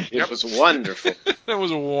 Mm-hmm. It was wonderful. It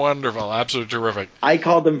was wonderful. Absolutely terrific. I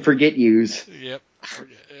called them forget yous. Yep.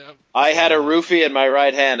 I had a roofie in my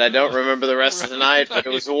right hand. I don't remember the rest of the night, but it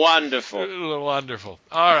was wonderful. Wonderful.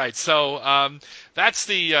 All right, so that's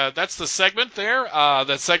the segment there.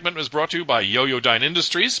 That segment was brought to you by Yo-Yo-Dine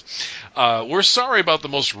Industries. We're sorry about the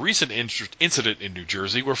most recent incident in New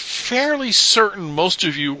Jersey. We're fairly certain most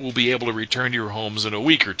of you will be able to return to your homes in a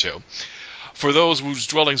week or two. For those whose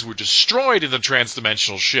dwellings were destroyed in the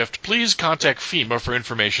transdimensional shift, please contact FEMA for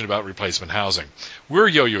information about replacement housing. We're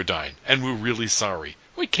Yo-Yo-Dine, and we're really sorry.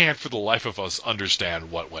 We can't for the life of us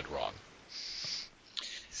understand what went wrong.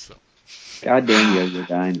 So. God damn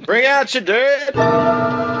Yo-Yo-Dine. Bring out your dead.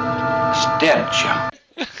 Stench.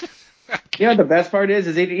 You know what the best part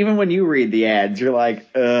is even when you read the ads, you're like,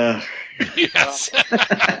 ugh. Yes.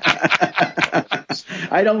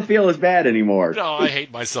 I don't feel as bad anymore. No, I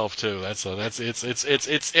hate myself too. It's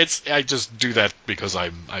I just do that because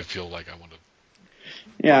I feel like I want to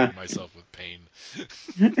burn myself with pain.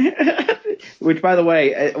 Which, by the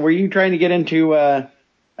way, were you trying to get into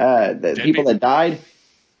the people that died?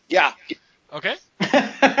 Yeah. Okay.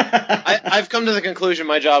 I've come to the conclusion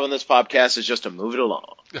my job on this podcast is just to move it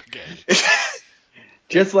along. Okay.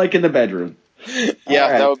 Just like in the bedroom. Yeah,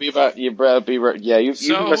 right. that would be about you. Yeah, you must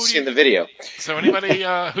have seen the video. So anybody,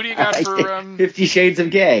 who do you got for 50 Shades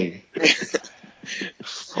of Gay?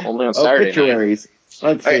 Only on Saturday obituaries. night.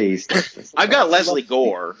 Let's see. I've got Leslie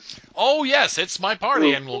Gore. Oh yes, it's my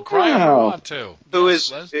party, and we'll cry if we want to. Who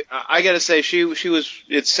yes, is? I got to say, she was.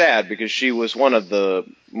 It's sad because she was one of the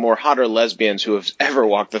more hotter lesbians who have ever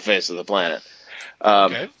walked the face of the planet.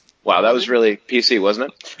 Okay. Wow, that was really PC,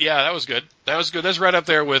 wasn't it? Yeah, that was good. That's right up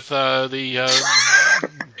there with the.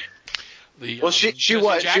 Well, she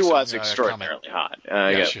was extraordinarily hot.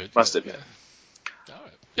 Must admit. Yeah.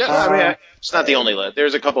 Yeah. I mean, it's not the only.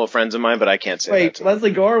 There's a couple of friends of mine, but I can't say that. Wait,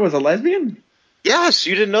 Leslie Gore was a lesbian? Yes,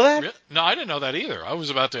 you didn't know that? No, I didn't know that either. I was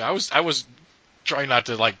about to. I was trying not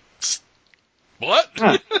to like. What?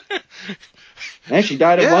 Huh. And she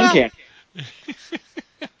died of lung cancer.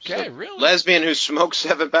 Okay, really? Lesbian who smokes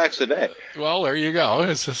 7 packs a day. Well, there you go.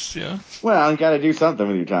 It's just Well, you got to do something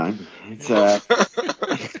with your time. It's no,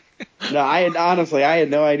 I had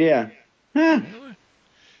no idea. Huh. Really?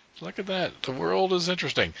 Look at that. The world is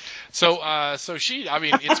interesting. So she. I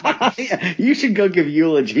mean, it's my. You should go give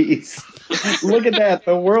eulogies. Look at that.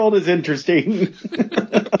 The world is interesting.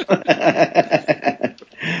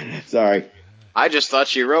 Sorry. I just thought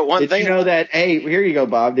she wrote one thing. Did you know that? Hey, here you go,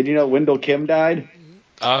 Bob. Did you know Wendell Kim died?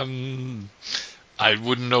 I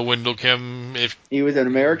wouldn't know Wendell Kim if he was an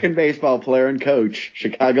American baseball player and coach,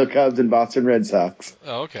 Chicago Cubs and Boston Red Sox.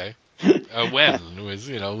 Oh, okay. When was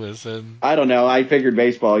I don't know. I figured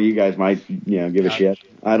baseball. You guys might give a shit.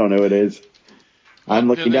 I don't know what it is. I'm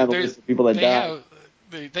looking down the list of people that died.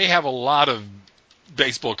 They have a lot of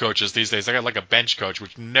baseball coaches these days. I got like a bench coach,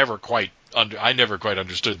 which I never quite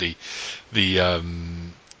understood the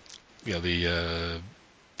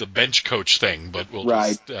bench coach thing. But we'll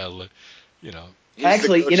just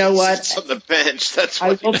Actually, you know what? On the bench. That's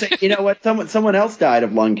what I will say. You know what? Someone else died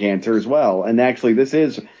of lung cancer as well. And actually, this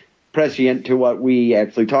is prescient to what we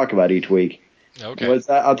actually talk about each week. Okay.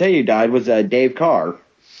 I'll tell you who died was Dave Carr.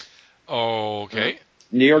 Oh, okay.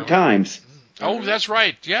 New York Times. Oh, that's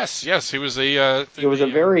right. Yes. He was he was a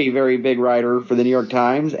very, very big writer for the New York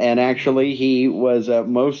Times, and actually he was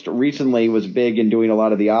most recently was big in doing a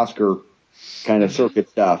lot of the Oscar kind of circuit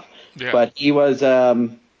stuff. Yeah. But he was,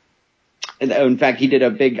 in fact, he did a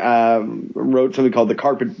big wrote something called the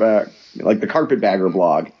Carpetbagger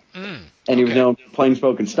blog, and he was known for plain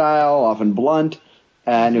spoken style, often blunt,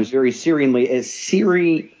 and it was very serenely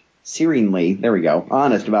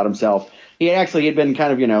honest about himself. He had been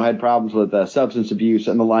kind of, had problems with substance abuse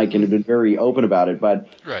and the like, and had been very open about it. But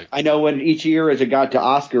I know when each year as it got to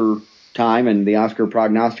Oscar time and the Oscar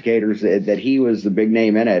prognosticators that he was the big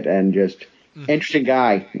name in it, and just interesting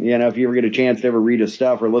guy. If you ever get a chance to ever read his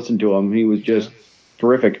stuff or listen to him, he was just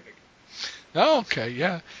terrific. Oh, okay,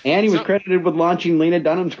 yeah. And he was credited with launching Lena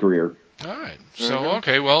Dunham's career. All right. So,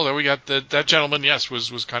 okay, well, there we got that gentleman, yes,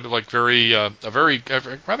 was kind of like a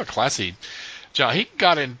rather classy. He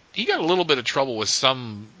got a little bit of trouble with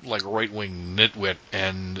some like right-wing nitwit,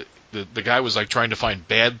 and the guy was like trying to find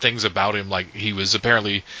bad things about him, like he was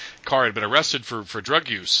apparently Carr had been arrested for drug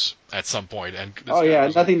use at some point, and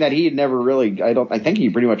nothing that he had never really. I think he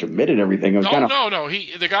pretty much admitted everything. It was no.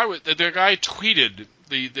 The guy tweeted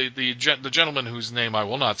the gentleman whose name I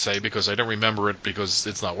will not say because I don't remember it because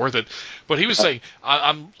it's not worth it, but he was saying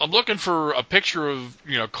I'm looking for a picture of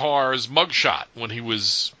Carr's mugshot when he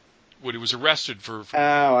was arrested for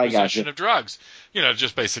possession of drugs.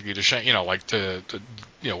 Just basically to shame, like to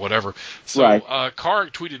whatever. So right. Carr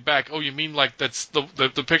tweeted back, "Oh, you mean like that's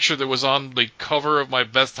the picture that was on the cover of my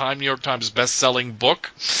New York Times best-selling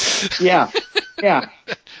book?" Yeah. Yeah.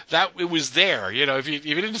 That it was there. If you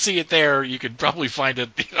didn't see it there, you could probably find it.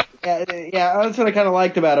 Yeah, that's what I kind of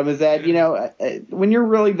liked about him is that when you're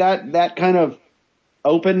really that kind of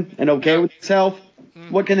open and okay with yourself,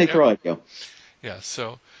 what can they throw at you? Yeah.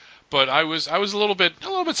 So, but I was a little bit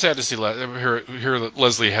sad to see hear that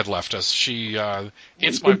Leslie had left us. She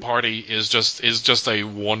It's My Party is just a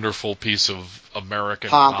wonderful piece of American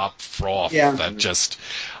pop froth that just.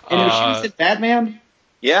 And she was in Batman.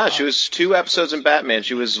 Yeah, she was 2 episodes in Batman.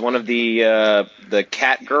 She was one of the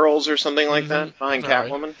cat girls or something like that, behind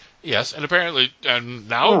Catwoman. Right. Yes, and apparently,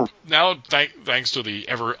 now thanks to the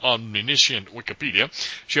ever omniscient Wikipedia,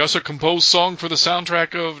 she also composed song for the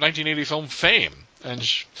soundtrack of 1980 film Fame, and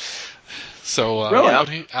really? Out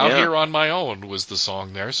Here on My Own was the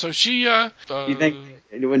song there. So she. You think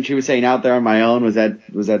when she was saying "Out There on My Own" was that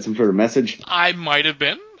some sort of message? I might have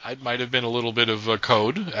been a little bit of a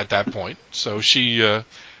code at that point. So she,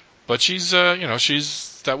 but she's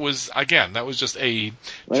that was just a.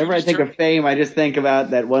 Whenever I think of Fame, I just think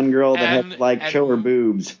about that one girl that had to show her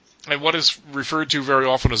boobs. And what is referred to very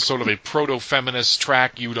often as sort of a proto-feminist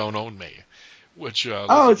track, "You Don't Own Me," which.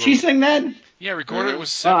 She sang that. Yeah, recorded it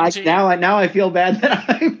was 17. Now I feel bad that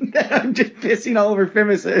I'm just pissing all over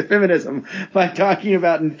feminism by talking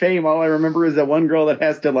about in Fame. All I remember is that one girl that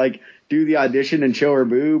has to do the audition and show her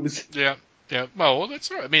boobs. Yeah. Well,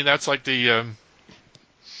 that's right. I mean, that's like the.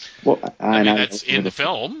 That's in the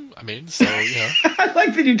film. I mean, so yeah. I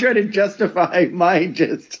like that you try to justify my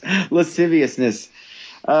just lasciviousness.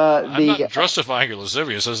 I'm not justifying your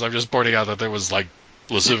lasciviousness. I'm just pointing out that there was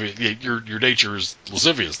lascivious. Your nature is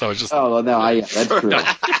lascivious. That was just. Oh no, that's true. No.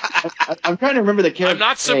 I'm trying to remember the character. I'm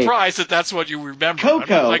not surprised that that's what you remember.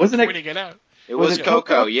 Coco, wasn't it? It out. It was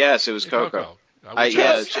Coco. Yes, it was Coco.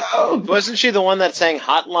 Wasn't she the one that sang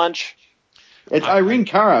 "Hot Lunch"? It's Irene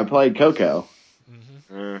Cara played Coco.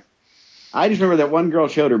 Mm-hmm. I just remember that one girl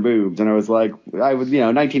showed her boobs, and I was like,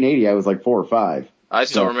 1980, I was like 4 or 5. I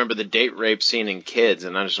still remember the date rape scene in Kids,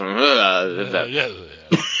 and I just went,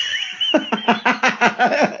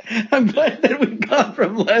 I'm glad that we've gone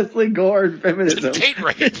from Leslie Gore and feminism. Date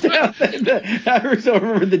rape. I still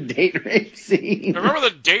remember the date rape scene. Remember the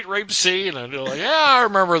date rape scene? And you're like, yeah, I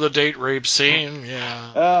remember the date rape scene.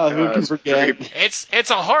 Yeah. Oh, who can forget? It's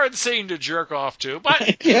a hard scene to jerk off to,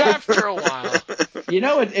 but after a while. You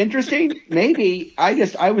know what's interesting? Maybe I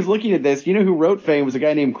was looking at this. You know who wrote Fame was a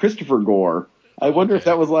guy named Christopher Gore. I wonder if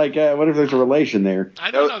that was I wonder if there's a relation there.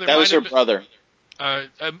 I don't know. That was her brother.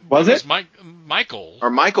 Was it Michael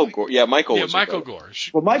or Michael Gore? Yeah, Michael. Yeah, was Michael Gore.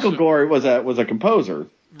 Well, Michael Gore was a composer,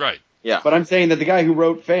 right? Yeah, but I'm saying that the guy who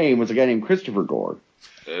wrote Fame was a guy named Christopher Gore.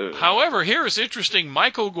 However, here is interesting.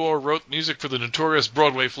 Michael Gore wrote music for the notorious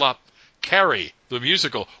Broadway flop Carrie, the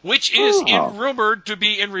musical, which is rumored to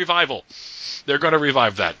be in revival. They're going to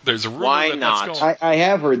revive that. There's a rumor that's going. I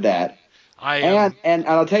have heard that. And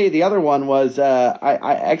I'll tell you, the other one was I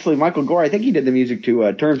actually Michael Gore. I think he did the music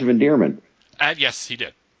to Terms of Endearment. Yes, he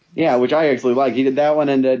did. Yeah, which I actually like. He did that one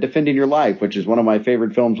and Defending Your Life, which is one of my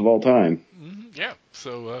favorite films of all time. Yeah.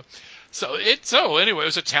 So anyway, it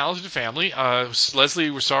was a talented family.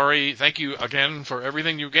 Leslie, we're sorry. Thank you again for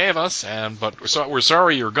everything you gave us, but we're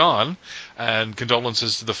sorry you're gone. And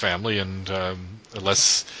condolences to the family. And let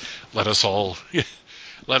us all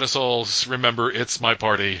remember it's my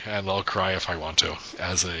party, and I'll cry if I want to.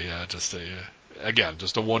 As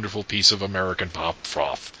just a wonderful piece of American pop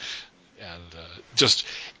froth. And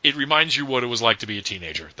it reminds you what it was like to be a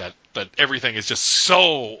teenager. That everything is just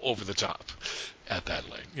so over the top at that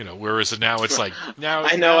late. Whereas now it's like now.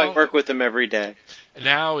 I work with them every day.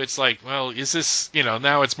 Now it's like, well, is this?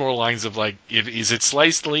 Now it's more lines of like, is it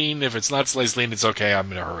sliced lean? If it's not sliced lean, it's okay.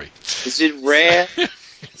 I'm in a hurry. Is it rare?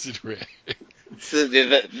 Is it rare?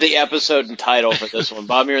 The episode and title for this one,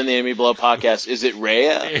 Bob Muir and the Enemy Below podcast. Is it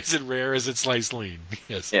rare? Is it rare? Is it sliced lean?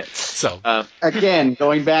 Yes. Yeah. So again,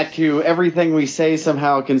 going back to everything we say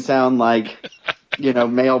somehow can sound like,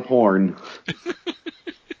 male porn.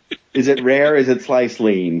 Is it rare? Is it sliced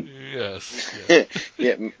lean? Yes.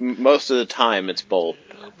 Yeah. Most of the time it's both.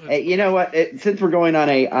 Hey, you know what? Since we're going on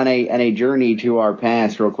a journey to our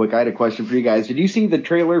past, real quick, I had a question for you guys. Did you see the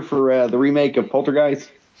trailer for the remake of Poltergeist?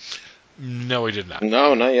 No, we did not.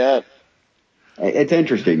 No, not yet. It's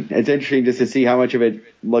interesting. It's interesting just to see how much of it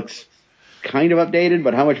looks kind of updated,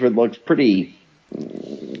 but how much of it looks pretty,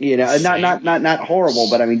 not horrible,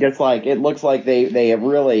 but I mean, just like it looks like they have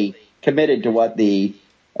really committed to what the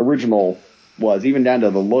original was, even down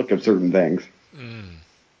to the look of certain things.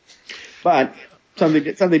 But something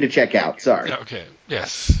to check out. Sorry. Okay.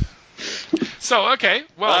 Yes. So okay.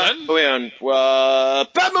 Well then. We're on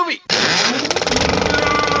bad movie.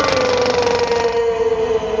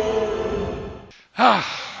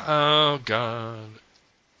 Oh God.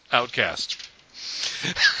 Outcast.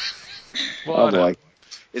 Oh boy.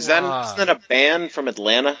 Isn't that a band from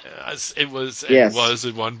Atlanta? It was. Yes. It was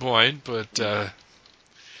at one point, but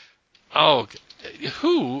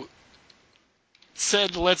who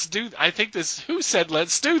said let's do? I think this. Who said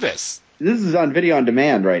let's do this? This is on video on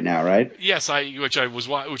demand right now, right? Yes, which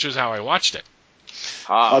is how I watched it.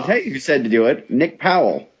 I'll tell you who said to do it. Nick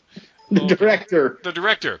Powell, the director. The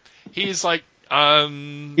director. He's like.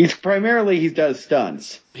 He does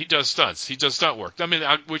stunts. He does stunts. He does stunt work. I mean,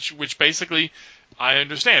 which basically I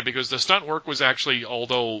understand, because the stunt work was actually,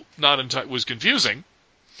 although was confusing,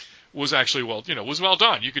 was actually was well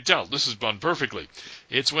done. You could tell this is done perfectly.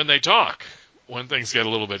 It's when they talk when things get a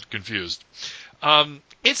little bit confused.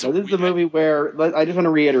 This is a movie where, I just want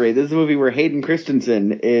to reiterate, this is a movie where Hayden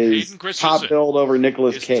Christensen is top billed over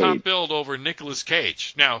Nicolas Cage. Top billed over Nicolas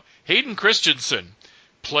Cage. Now, Hayden Christensen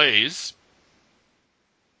plays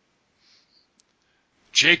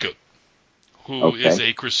Jacob, who is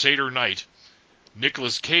a Crusader knight.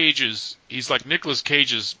 Nicolas Cage he's like Nicolas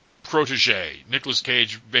Cage's protege. Nicolas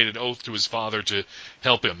Cage made an oath to his father to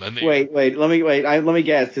help him. And let me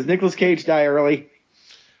guess. Does Nicolas Cage die early?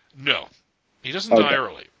 No, he doesn't die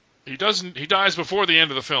early. He doesn't. He dies before the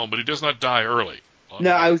end of the film, but he does not die early.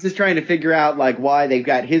 No, I was just trying to figure out why they've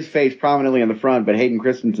got his face prominently on the front, but Hayden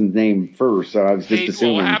Christensen's name first. So I was just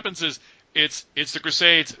assuming. Well, what happens is it's the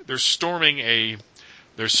Crusades. They're storming a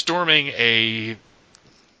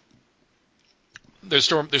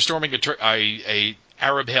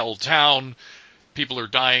Arab-held town. People are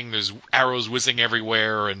dying. There's arrows whizzing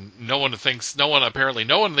everywhere, and no one in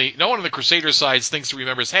the Crusader sides thinks to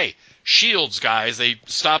remembers. Hey, shields, guys. They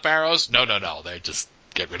stop arrows. No. They just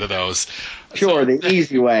get rid of those. Sure, the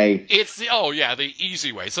easy way. The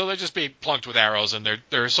easy way. So they're just being plunked with arrows, and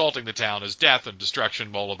they're assaulting the town. There's death and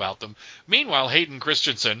destruction all about them. Meanwhile, Hayden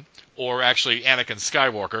Christensen, or actually Anakin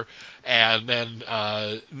Skywalker, and then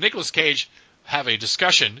Nicolas Cage have a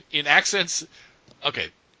discussion in accents. Okay,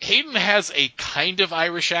 Hayden has a kind of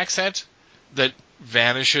Irish accent that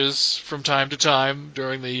vanishes from time to time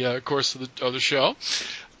during the course of the show,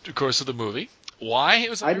 the course of the movie. Why it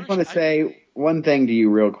was Irish? I just want to say one thing to you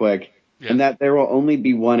real quick, and that there will only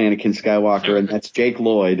be one Anakin Skywalker, and that's Jake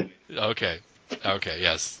Lloyd. Okay,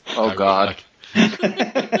 yes. Oh, God.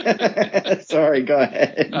 Sorry, go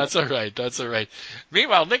ahead. That's all right.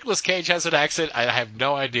 Meanwhile, Nicolas Cage has an accent. I have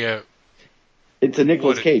no idea. It's a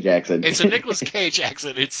Nicolas Cage accent. It's a Nicolas Cage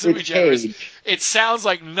accent. It's sui generis. It sounds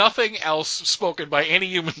like nothing else spoken by any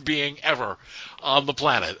human being ever on the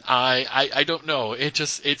planet. I don't know.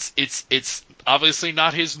 It's obviously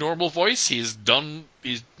not his normal voice. He's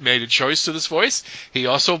made a choice to this voice. He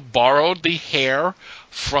also borrowed the hair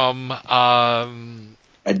from a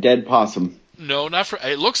dead possum. No, not for.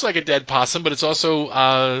 It looks like a dead possum, but it's also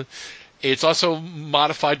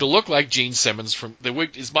modified to look like Gene Simmons from the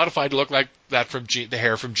wig is modified to look like that from the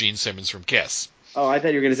hair from Gene Simmons from Kiss. Oh, I thought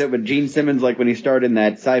you were going to say, but Gene Simmons, like when he starred in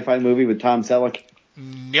that sci-fi movie with Tom Selleck.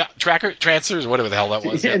 Yeah, Trancers, whatever the hell that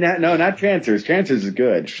was. Yeah. No, not Trancers. Trancers is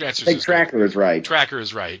good. Tracker is right. Tracker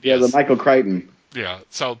is right. Yeah, yes. the Michael Crichton. Yeah.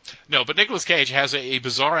 So no, but Nicolas Cage has a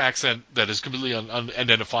bizarre accent that is completely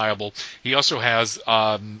unidentifiable. He also has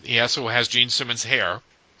Gene Simmons' hair,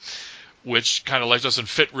 which kind of doesn't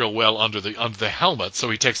fit real well under the helmet. So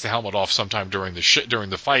he takes the helmet off sometime during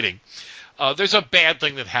the fighting. There's a bad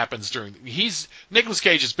thing that happens Nicolas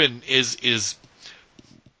Cage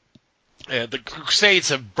the Crusades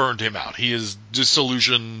have burned him out. He is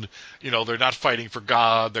disillusioned. They're not fighting for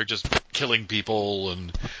God. They're just killing people,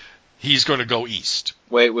 and he's going to go east.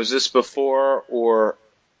 Wait, was this before or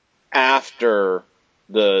after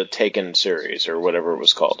the Taken series or whatever it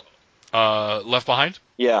was called? Left Behind?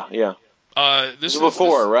 Yeah. This is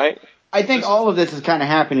before, right? I think all of this is kind of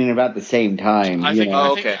happening about the same time. I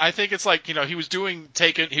think it's like, he was doing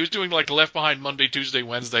Taken. He was doing like Left Behind Monday, Tuesday,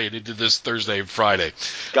 Wednesday, and he did this Thursday and Friday.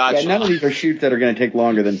 Gotcha. Yeah, none of these are shoots that are going to take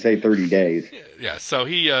longer than, say, 30 days. Yeah, so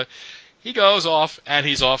he goes off, and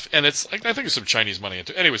he's off, and it's like, I think there's some Chinese money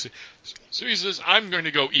into it. Anyways, so he says, I'm going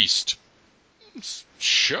to go east.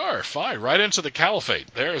 Sure, fine, right into the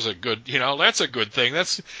Caliphate. There's a good, that's a good thing.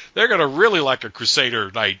 They're going to really like a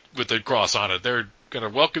Crusader knight with the cross on it. They're going to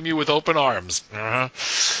welcome you with open arms.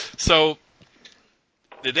 So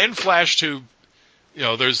They then flash to,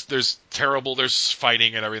 there's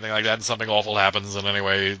fighting and everything like that, and something awful happens. And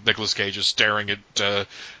anyway, Nicolas Cage is staring at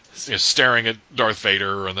Darth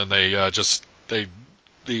Vader, and then they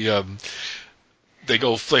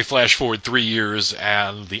flash forward 3 years,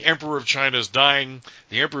 and the Emperor of China is dying.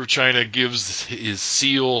 The Emperor of China gives his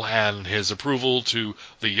seal and his approval to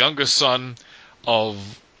the youngest son of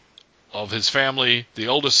his family. The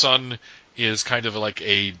oldest son is kind of like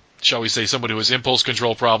shall we say, somebody who has impulse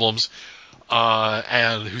control problems,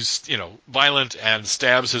 and who's, violent and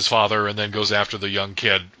stabs his father and then goes after the young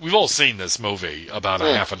kid. We've all seen this movie about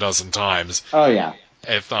a half a dozen times. Oh yeah.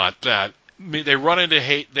 If not that. They run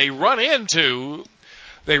into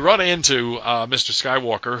Mr.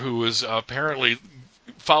 Skywalker, who is apparently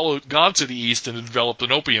gone to the east and developed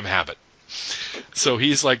an opium habit. So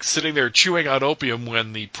he's like sitting there chewing on opium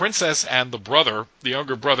when the princess and the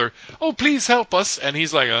younger brother, oh, please help us. And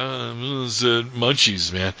he's like,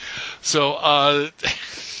 munchies, man. So,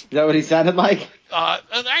 is that what he sounded like?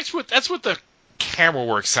 And that's what the camera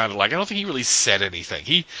work sounded like. I don't think he really said anything.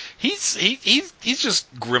 He's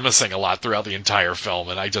just grimacing a lot throughout the entire film,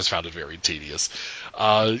 and I just found it very tedious.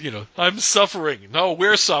 I'm suffering. No,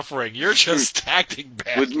 we're suffering. You're just acting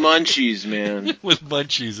bad. With munchies, man. With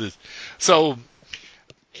munchies. So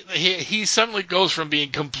he suddenly goes from being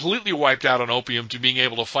completely wiped out on opium to being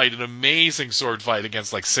able to fight an amazing sword fight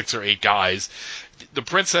against like 6 or 8 guys. The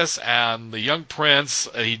princess and the young prince,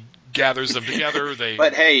 he gathers them together.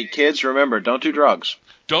 But hey, kids, remember, don't do drugs.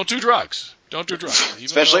 Don't do drugs.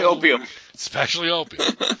 Especially opium. Especially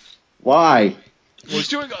opium. Why? Well,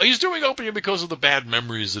 he's doing opium because of the bad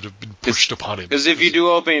memories that have been pushed upon him. Because if you do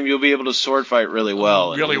opium, you'll be able to sword fight really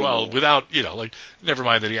well. Really well, without, never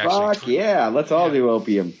mind that he actually... Fuck yeah, let's all do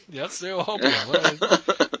opium. Yeah, let's do opium.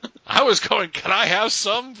 I was going, can I have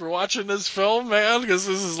some for watching this film, man? Because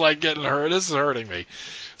this is like getting hurt. This is hurting me.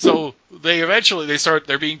 So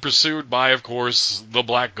they're being pursued by, of course, the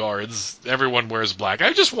black guards. Everyone wears black.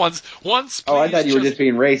 I just once, please. Oh, I thought you were just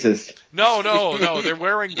being racist. No, they're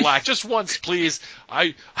wearing black. Just once, please.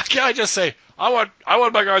 Can I just say, I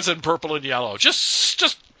want my guards in purple and yellow.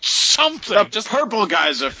 Just something. The purple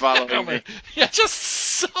guys are following me. Yeah, just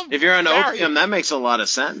something. If you're on opium, that makes a lot of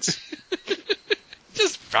sense.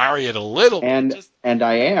 Just vary it a little bit. And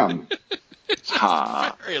I am.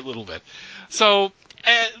 Vary a little bit. So,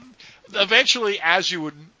 and eventually, as you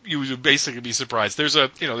would basically be surprised. There's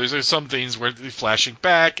some things where they're flashing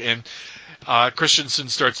back, and Christensen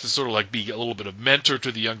starts to sort of like be a little bit of mentor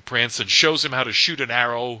to the young prince and shows him how to shoot an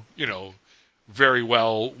arrow, very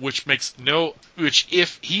well, which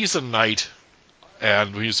if he's a knight,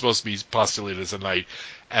 and he's supposed to be postulated as a knight,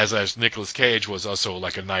 as Nicolas Cage was also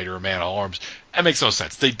like a knight or a man of arms, that makes no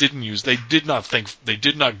sense. They did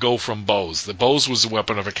not go from bows. The bows was the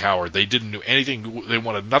weapon of a coward. They didn't do anything. They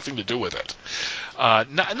wanted nothing to do with it.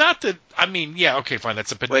 Not that, I mean, yeah, okay, fine,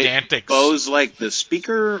 that's a pedantic... Wait, bows like the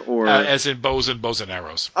speaker, or... as in bows and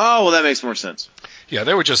arrows. Oh, well, that makes more sense. Yeah,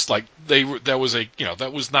 they were just like, that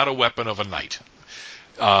was not a weapon of a knight.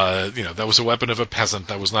 That was a weapon of a peasant.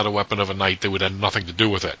 That was not a weapon of a knight. They would have nothing to do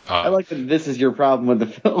with it. I like that this is your problem with the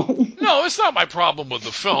film. No, it's not my problem with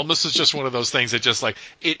the film. This is just one of those things that just like,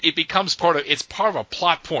 it becomes part of a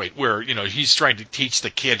plot point where, he's trying to teach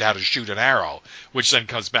the kid how to shoot an arrow, which then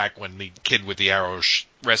comes back when the kid with the arrow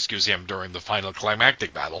rescues him during the final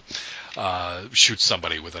climactic battle, shoots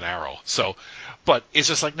somebody with an arrow. So, but it's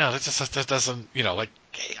just like, no, that doesn't,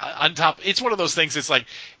 on top, it's one of those things. It's like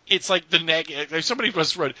the nagging. Somebody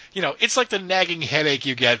must run. It's like the nagging headache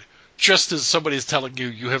you get just as somebody's telling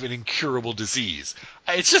you have an incurable disease.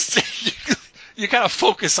 It's just you kind of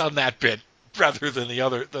focus on that bit rather than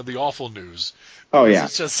the awful news. Oh yeah,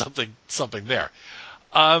 it's just something there.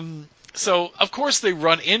 So of course they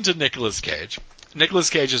run into Nicolas Cage. Nicolas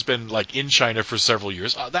Cage has been like in China for several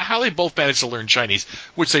years. How they both managed to learn Chinese,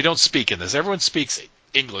 which they don't speak in this. Everyone speaks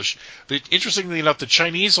English. Interestingly enough, the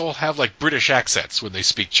Chinese all have like British accents when they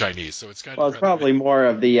speak Chinese, so it's kind of... Well, it's probably more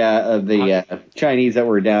of the Chinese that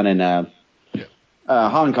were down in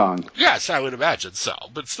Hong Kong. Yes, I would imagine so.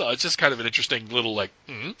 But still, it's just kind of an interesting little like...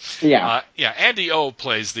 Yeah. Andy O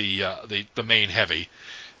plays the main heavy.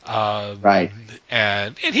 Right.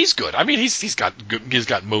 And he's good. I mean, he's got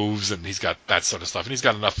moves and he's got that sort of stuff, and he's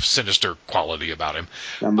got enough sinister quality about him.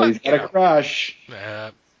 Somebody's got a crush.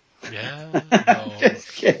 Yeah, no.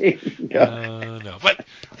 Just kidding. No. But,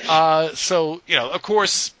 so, of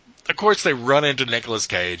course they run into Nicolas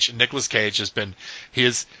Cage, and Nicolas Cage has been,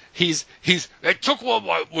 they took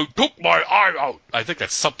my eye out. I think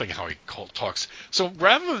that's something how he talks. So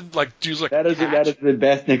rather than like do like that is the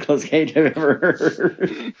best Nicolas Cage I've ever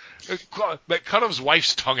heard. They cut his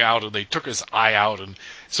wife's tongue out and they took his eye out, and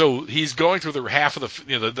so he's going through the half of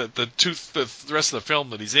the rest of the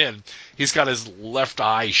film that he's in. He's got his left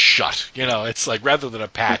eye shut. It's like rather than a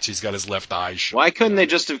patch, he's got his left eye shut. Why couldn't they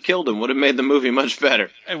just have killed him? Would have made the movie much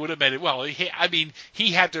better. It would have made it well.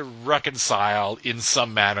 He had to reconcile in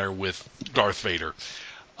some manner with Darth Vader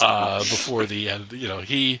before the end.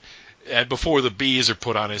 Before the bees are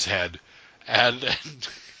put on his head, and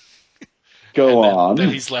on. Then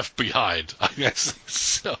he's left behind, I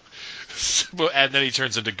guess. And then he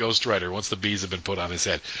turns into Ghost Rider once the bees have been put on his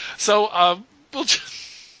head. So, we'll just...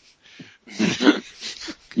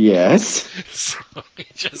 Yes. So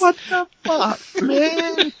what the fuck,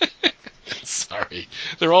 man? Sorry,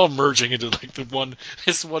 they're all merging into like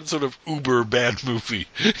this one sort of uber bad movie.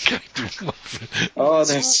 Oh,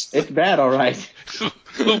 it's bad, all right.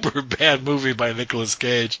 Uber bad movie by Nicolas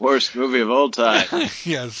Cage. Worst movie of all time.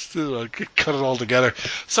 Yes, cut it all together.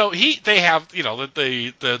 So they have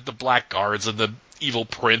the black guards and the evil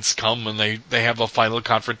prince come and they have a final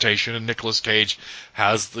confrontation, and Nicolas Cage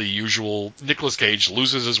has the usual. Nicolas Cage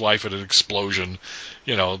loses his wife in an explosion.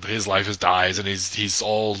 His life dies, and he's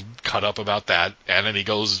all cut up about that. And then he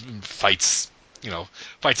goes and fights a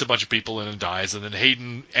bunch of people and then dies. And then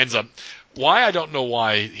Hayden ends up. Why, I don't know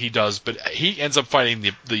why he does, but he ends up fighting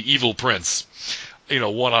the evil prince,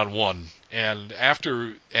 one-on-one. And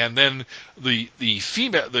then the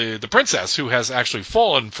female, the princess who has actually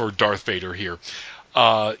fallen for Darth Vader here,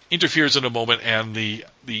 interferes in a moment, and the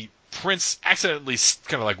prince accidentally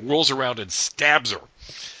kind of like rolls around and stabs her.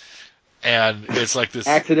 And it's like this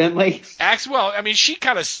accidentally. Well, I mean, she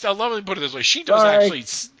kind of. Let me put it this way: she does actually.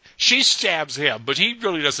 She stabs him, but he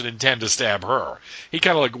really doesn't intend to stab her. He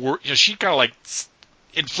kind of like, she kind of like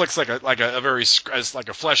inflicts like a very like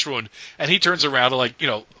a flesh wound, and he turns around and like,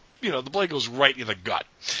 the blade goes right in the gut.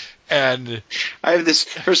 And I have this,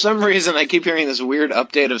 for some reason, I keep hearing this weird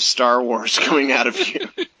update of Star Wars coming out of you.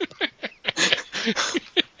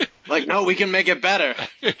 Like, no, we can make it better.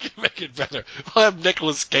 We can make it better. We'll have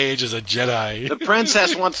Nicolas Cage as a Jedi. The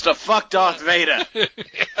princess wants to fuck Darth Vader.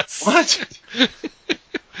 Yes. What?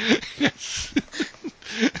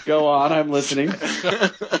 Go on, I'm listening. And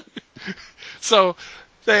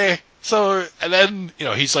then,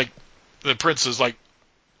 he's like, the prince is like,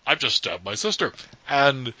 I've just stabbed my sister.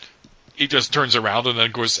 And he just turns around, and then,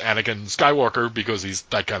 of course, Anakin Skywalker, because he's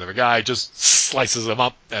that kind of a guy, just slices him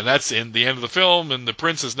up. And that's in the end of the film, and the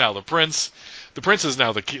prince is now the prince. The prince is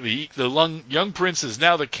now the young prince is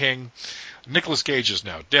now the king. Nicolas Cage is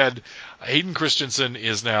now dead. Hayden Christensen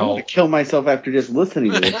is now. I want to kill myself after just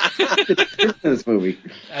listening to this movie.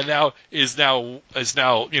 And is now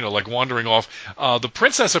like wandering off. The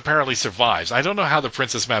princess apparently survives. I don't know how the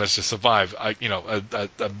princess managed to survive. A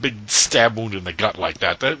big stab wound in the gut like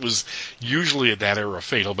that. That was usually at that era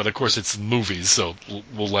fatal, but of course it's movies, so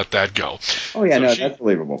we'll let that go. Oh yeah, that's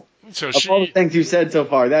believable. Of all the things you said so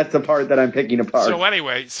far, that's the part that I'm picking apart. So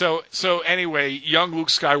anyway, young Luke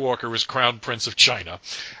Skywalker was crowned Prince of China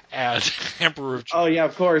as Emperor of China. Oh yeah,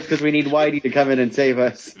 of course, because we need Whitey to come in and save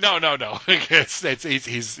us. No.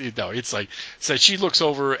 It's like, so she looks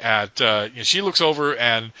over and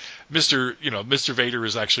Mr. Vader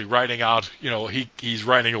is actually riding out. He's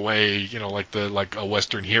riding away. Like a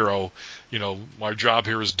Western hero. My job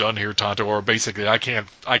here is done here, Tonto. Or basically, I can't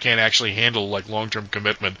actually handle like long-term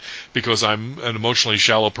commitment because I'm an emotionally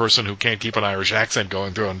shallow person who can't keep an Irish accent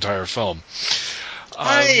going through an entire film.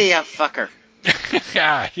 Hey, you fucker.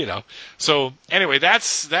 Yeah, So anyway,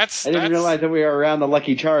 that's. I didn't realize that we were around the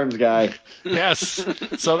Lucky Charms guy. Yes.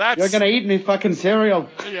 So that's. You're gonna eat me fucking cereal.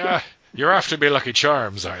 Yeah. You're off to be Lucky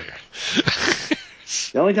Charms, are you?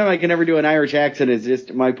 The only time I can ever do an Irish accent is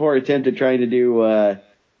just my poor attempt at trying to do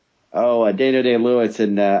Daniel Day-Lewis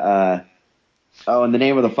and In the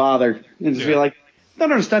Name of the Father. And just be like,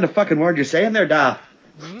 don't understand a fucking word you're saying there, da.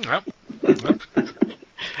 Yep.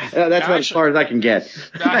 That's as far as I can get.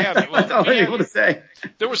 That's all I'm able to say.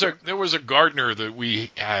 There was a gardener that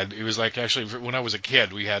we had. It was like actually when I was a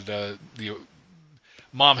kid, we had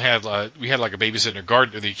Mom had we had like a babysitter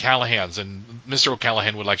gardener, the O'Callahans, and Mr.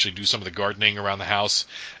 O'Callahan would actually do some of the gardening around the house,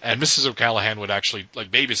 and Mrs. O'Callahan would actually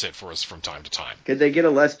like babysit for us from time to time. Could they get a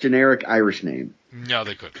less generic Irish name? No,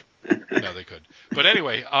 they could. But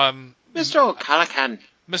anyway, Mr. O'Callahan.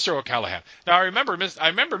 Mr. O'Callahan. Now I remember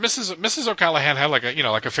Mrs. O'Callahan had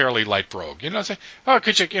like a fairly light brogue. Say, oh,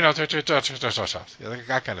 could you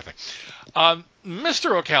that kind of thing.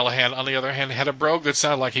 Mr. O'Callahan, on the other hand, had a brogue that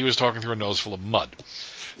sounded like he was talking through a nose full of mud.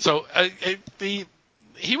 So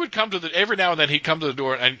he would come to the every now and then he'd come to the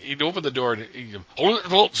door and he'd open the door and he'd hold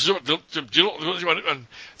and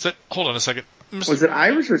said, "Hold on a second." Was it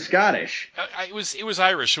Irish or Scottish? It was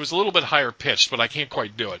Irish. It was a little bit higher pitched, but I can't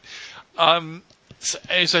quite do it. So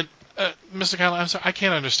he said, "Mr. Conley, I'm sorry, I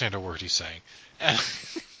can't understand a word he's saying." And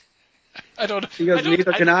I don't. He goes,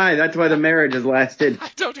 "Neither can I. That's why the marriage has lasted." I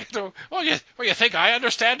don't. Well, you think I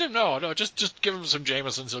understand him? No. Just give him some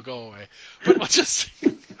Jamesons, he'll go away. But we'll just.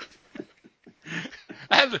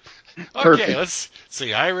 And, okay, Perfect. let's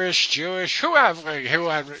see. Irish, Jewish, whoever,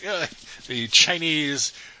 the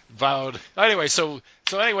Chinese vowed. Anyway, so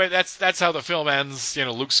anyway, that's how the film ends.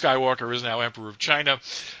 Luke Skywalker is now Emperor of China.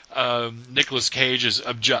 Nicolas Cage is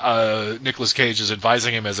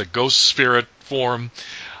advising him as a ghost spirit form,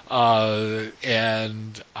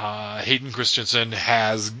 and Hayden Christensen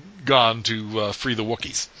has gone to free the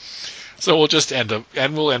Wookiees. So we'll just end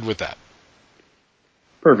with that.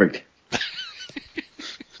 Perfect.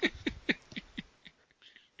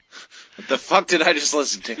 What the fuck did I just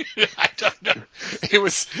listen to? I don't know. It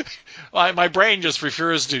was my brain just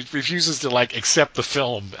refuses to like accept the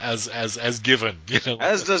film as given.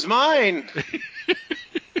 As does mine.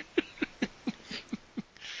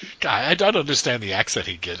 God, I don't understand the accent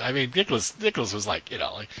he did. I mean, Nicholas was like,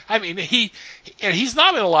 I mean, he's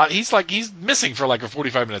not in a lot. He's missing for like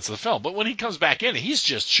 45 minutes of the film, but when he comes back in, he's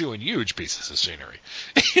just chewing huge pieces of scenery.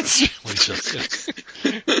 It's really just.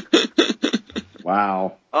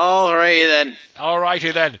 Wow. Alrighty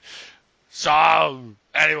then. So,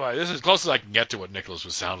 anyway, this is as close as I can get to what Nicholas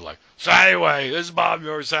would sound like. So anyway, this is Bob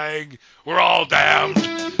Muir saying, we're all damned.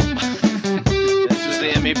 This is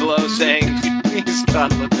Emmy Blow saying, please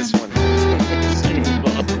God, let this one go.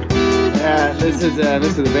 This is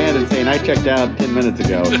the Bandit saying, I checked out 10 minutes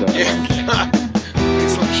ago. So.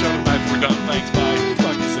 Thanks for the show tonight. We're done. Thanks, bye.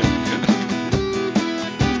 Talk to you soon.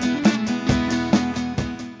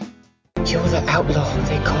 You're the outlaw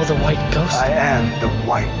they call the White Ghost. I am the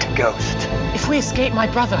White Ghost. If we escape my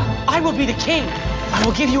brother, I will be the king. I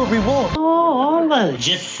will give you a reward.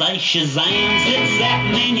 Just say Shazam,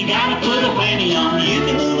 zip-zap, man, you gotta put a whammy on. You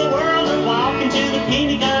can rule the world or walk into the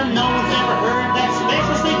kingdom. No one's ever heard that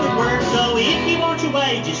special secret word. So if you want your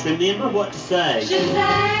way, just remember what to say.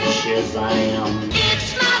 Shazam! Shazam!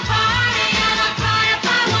 It's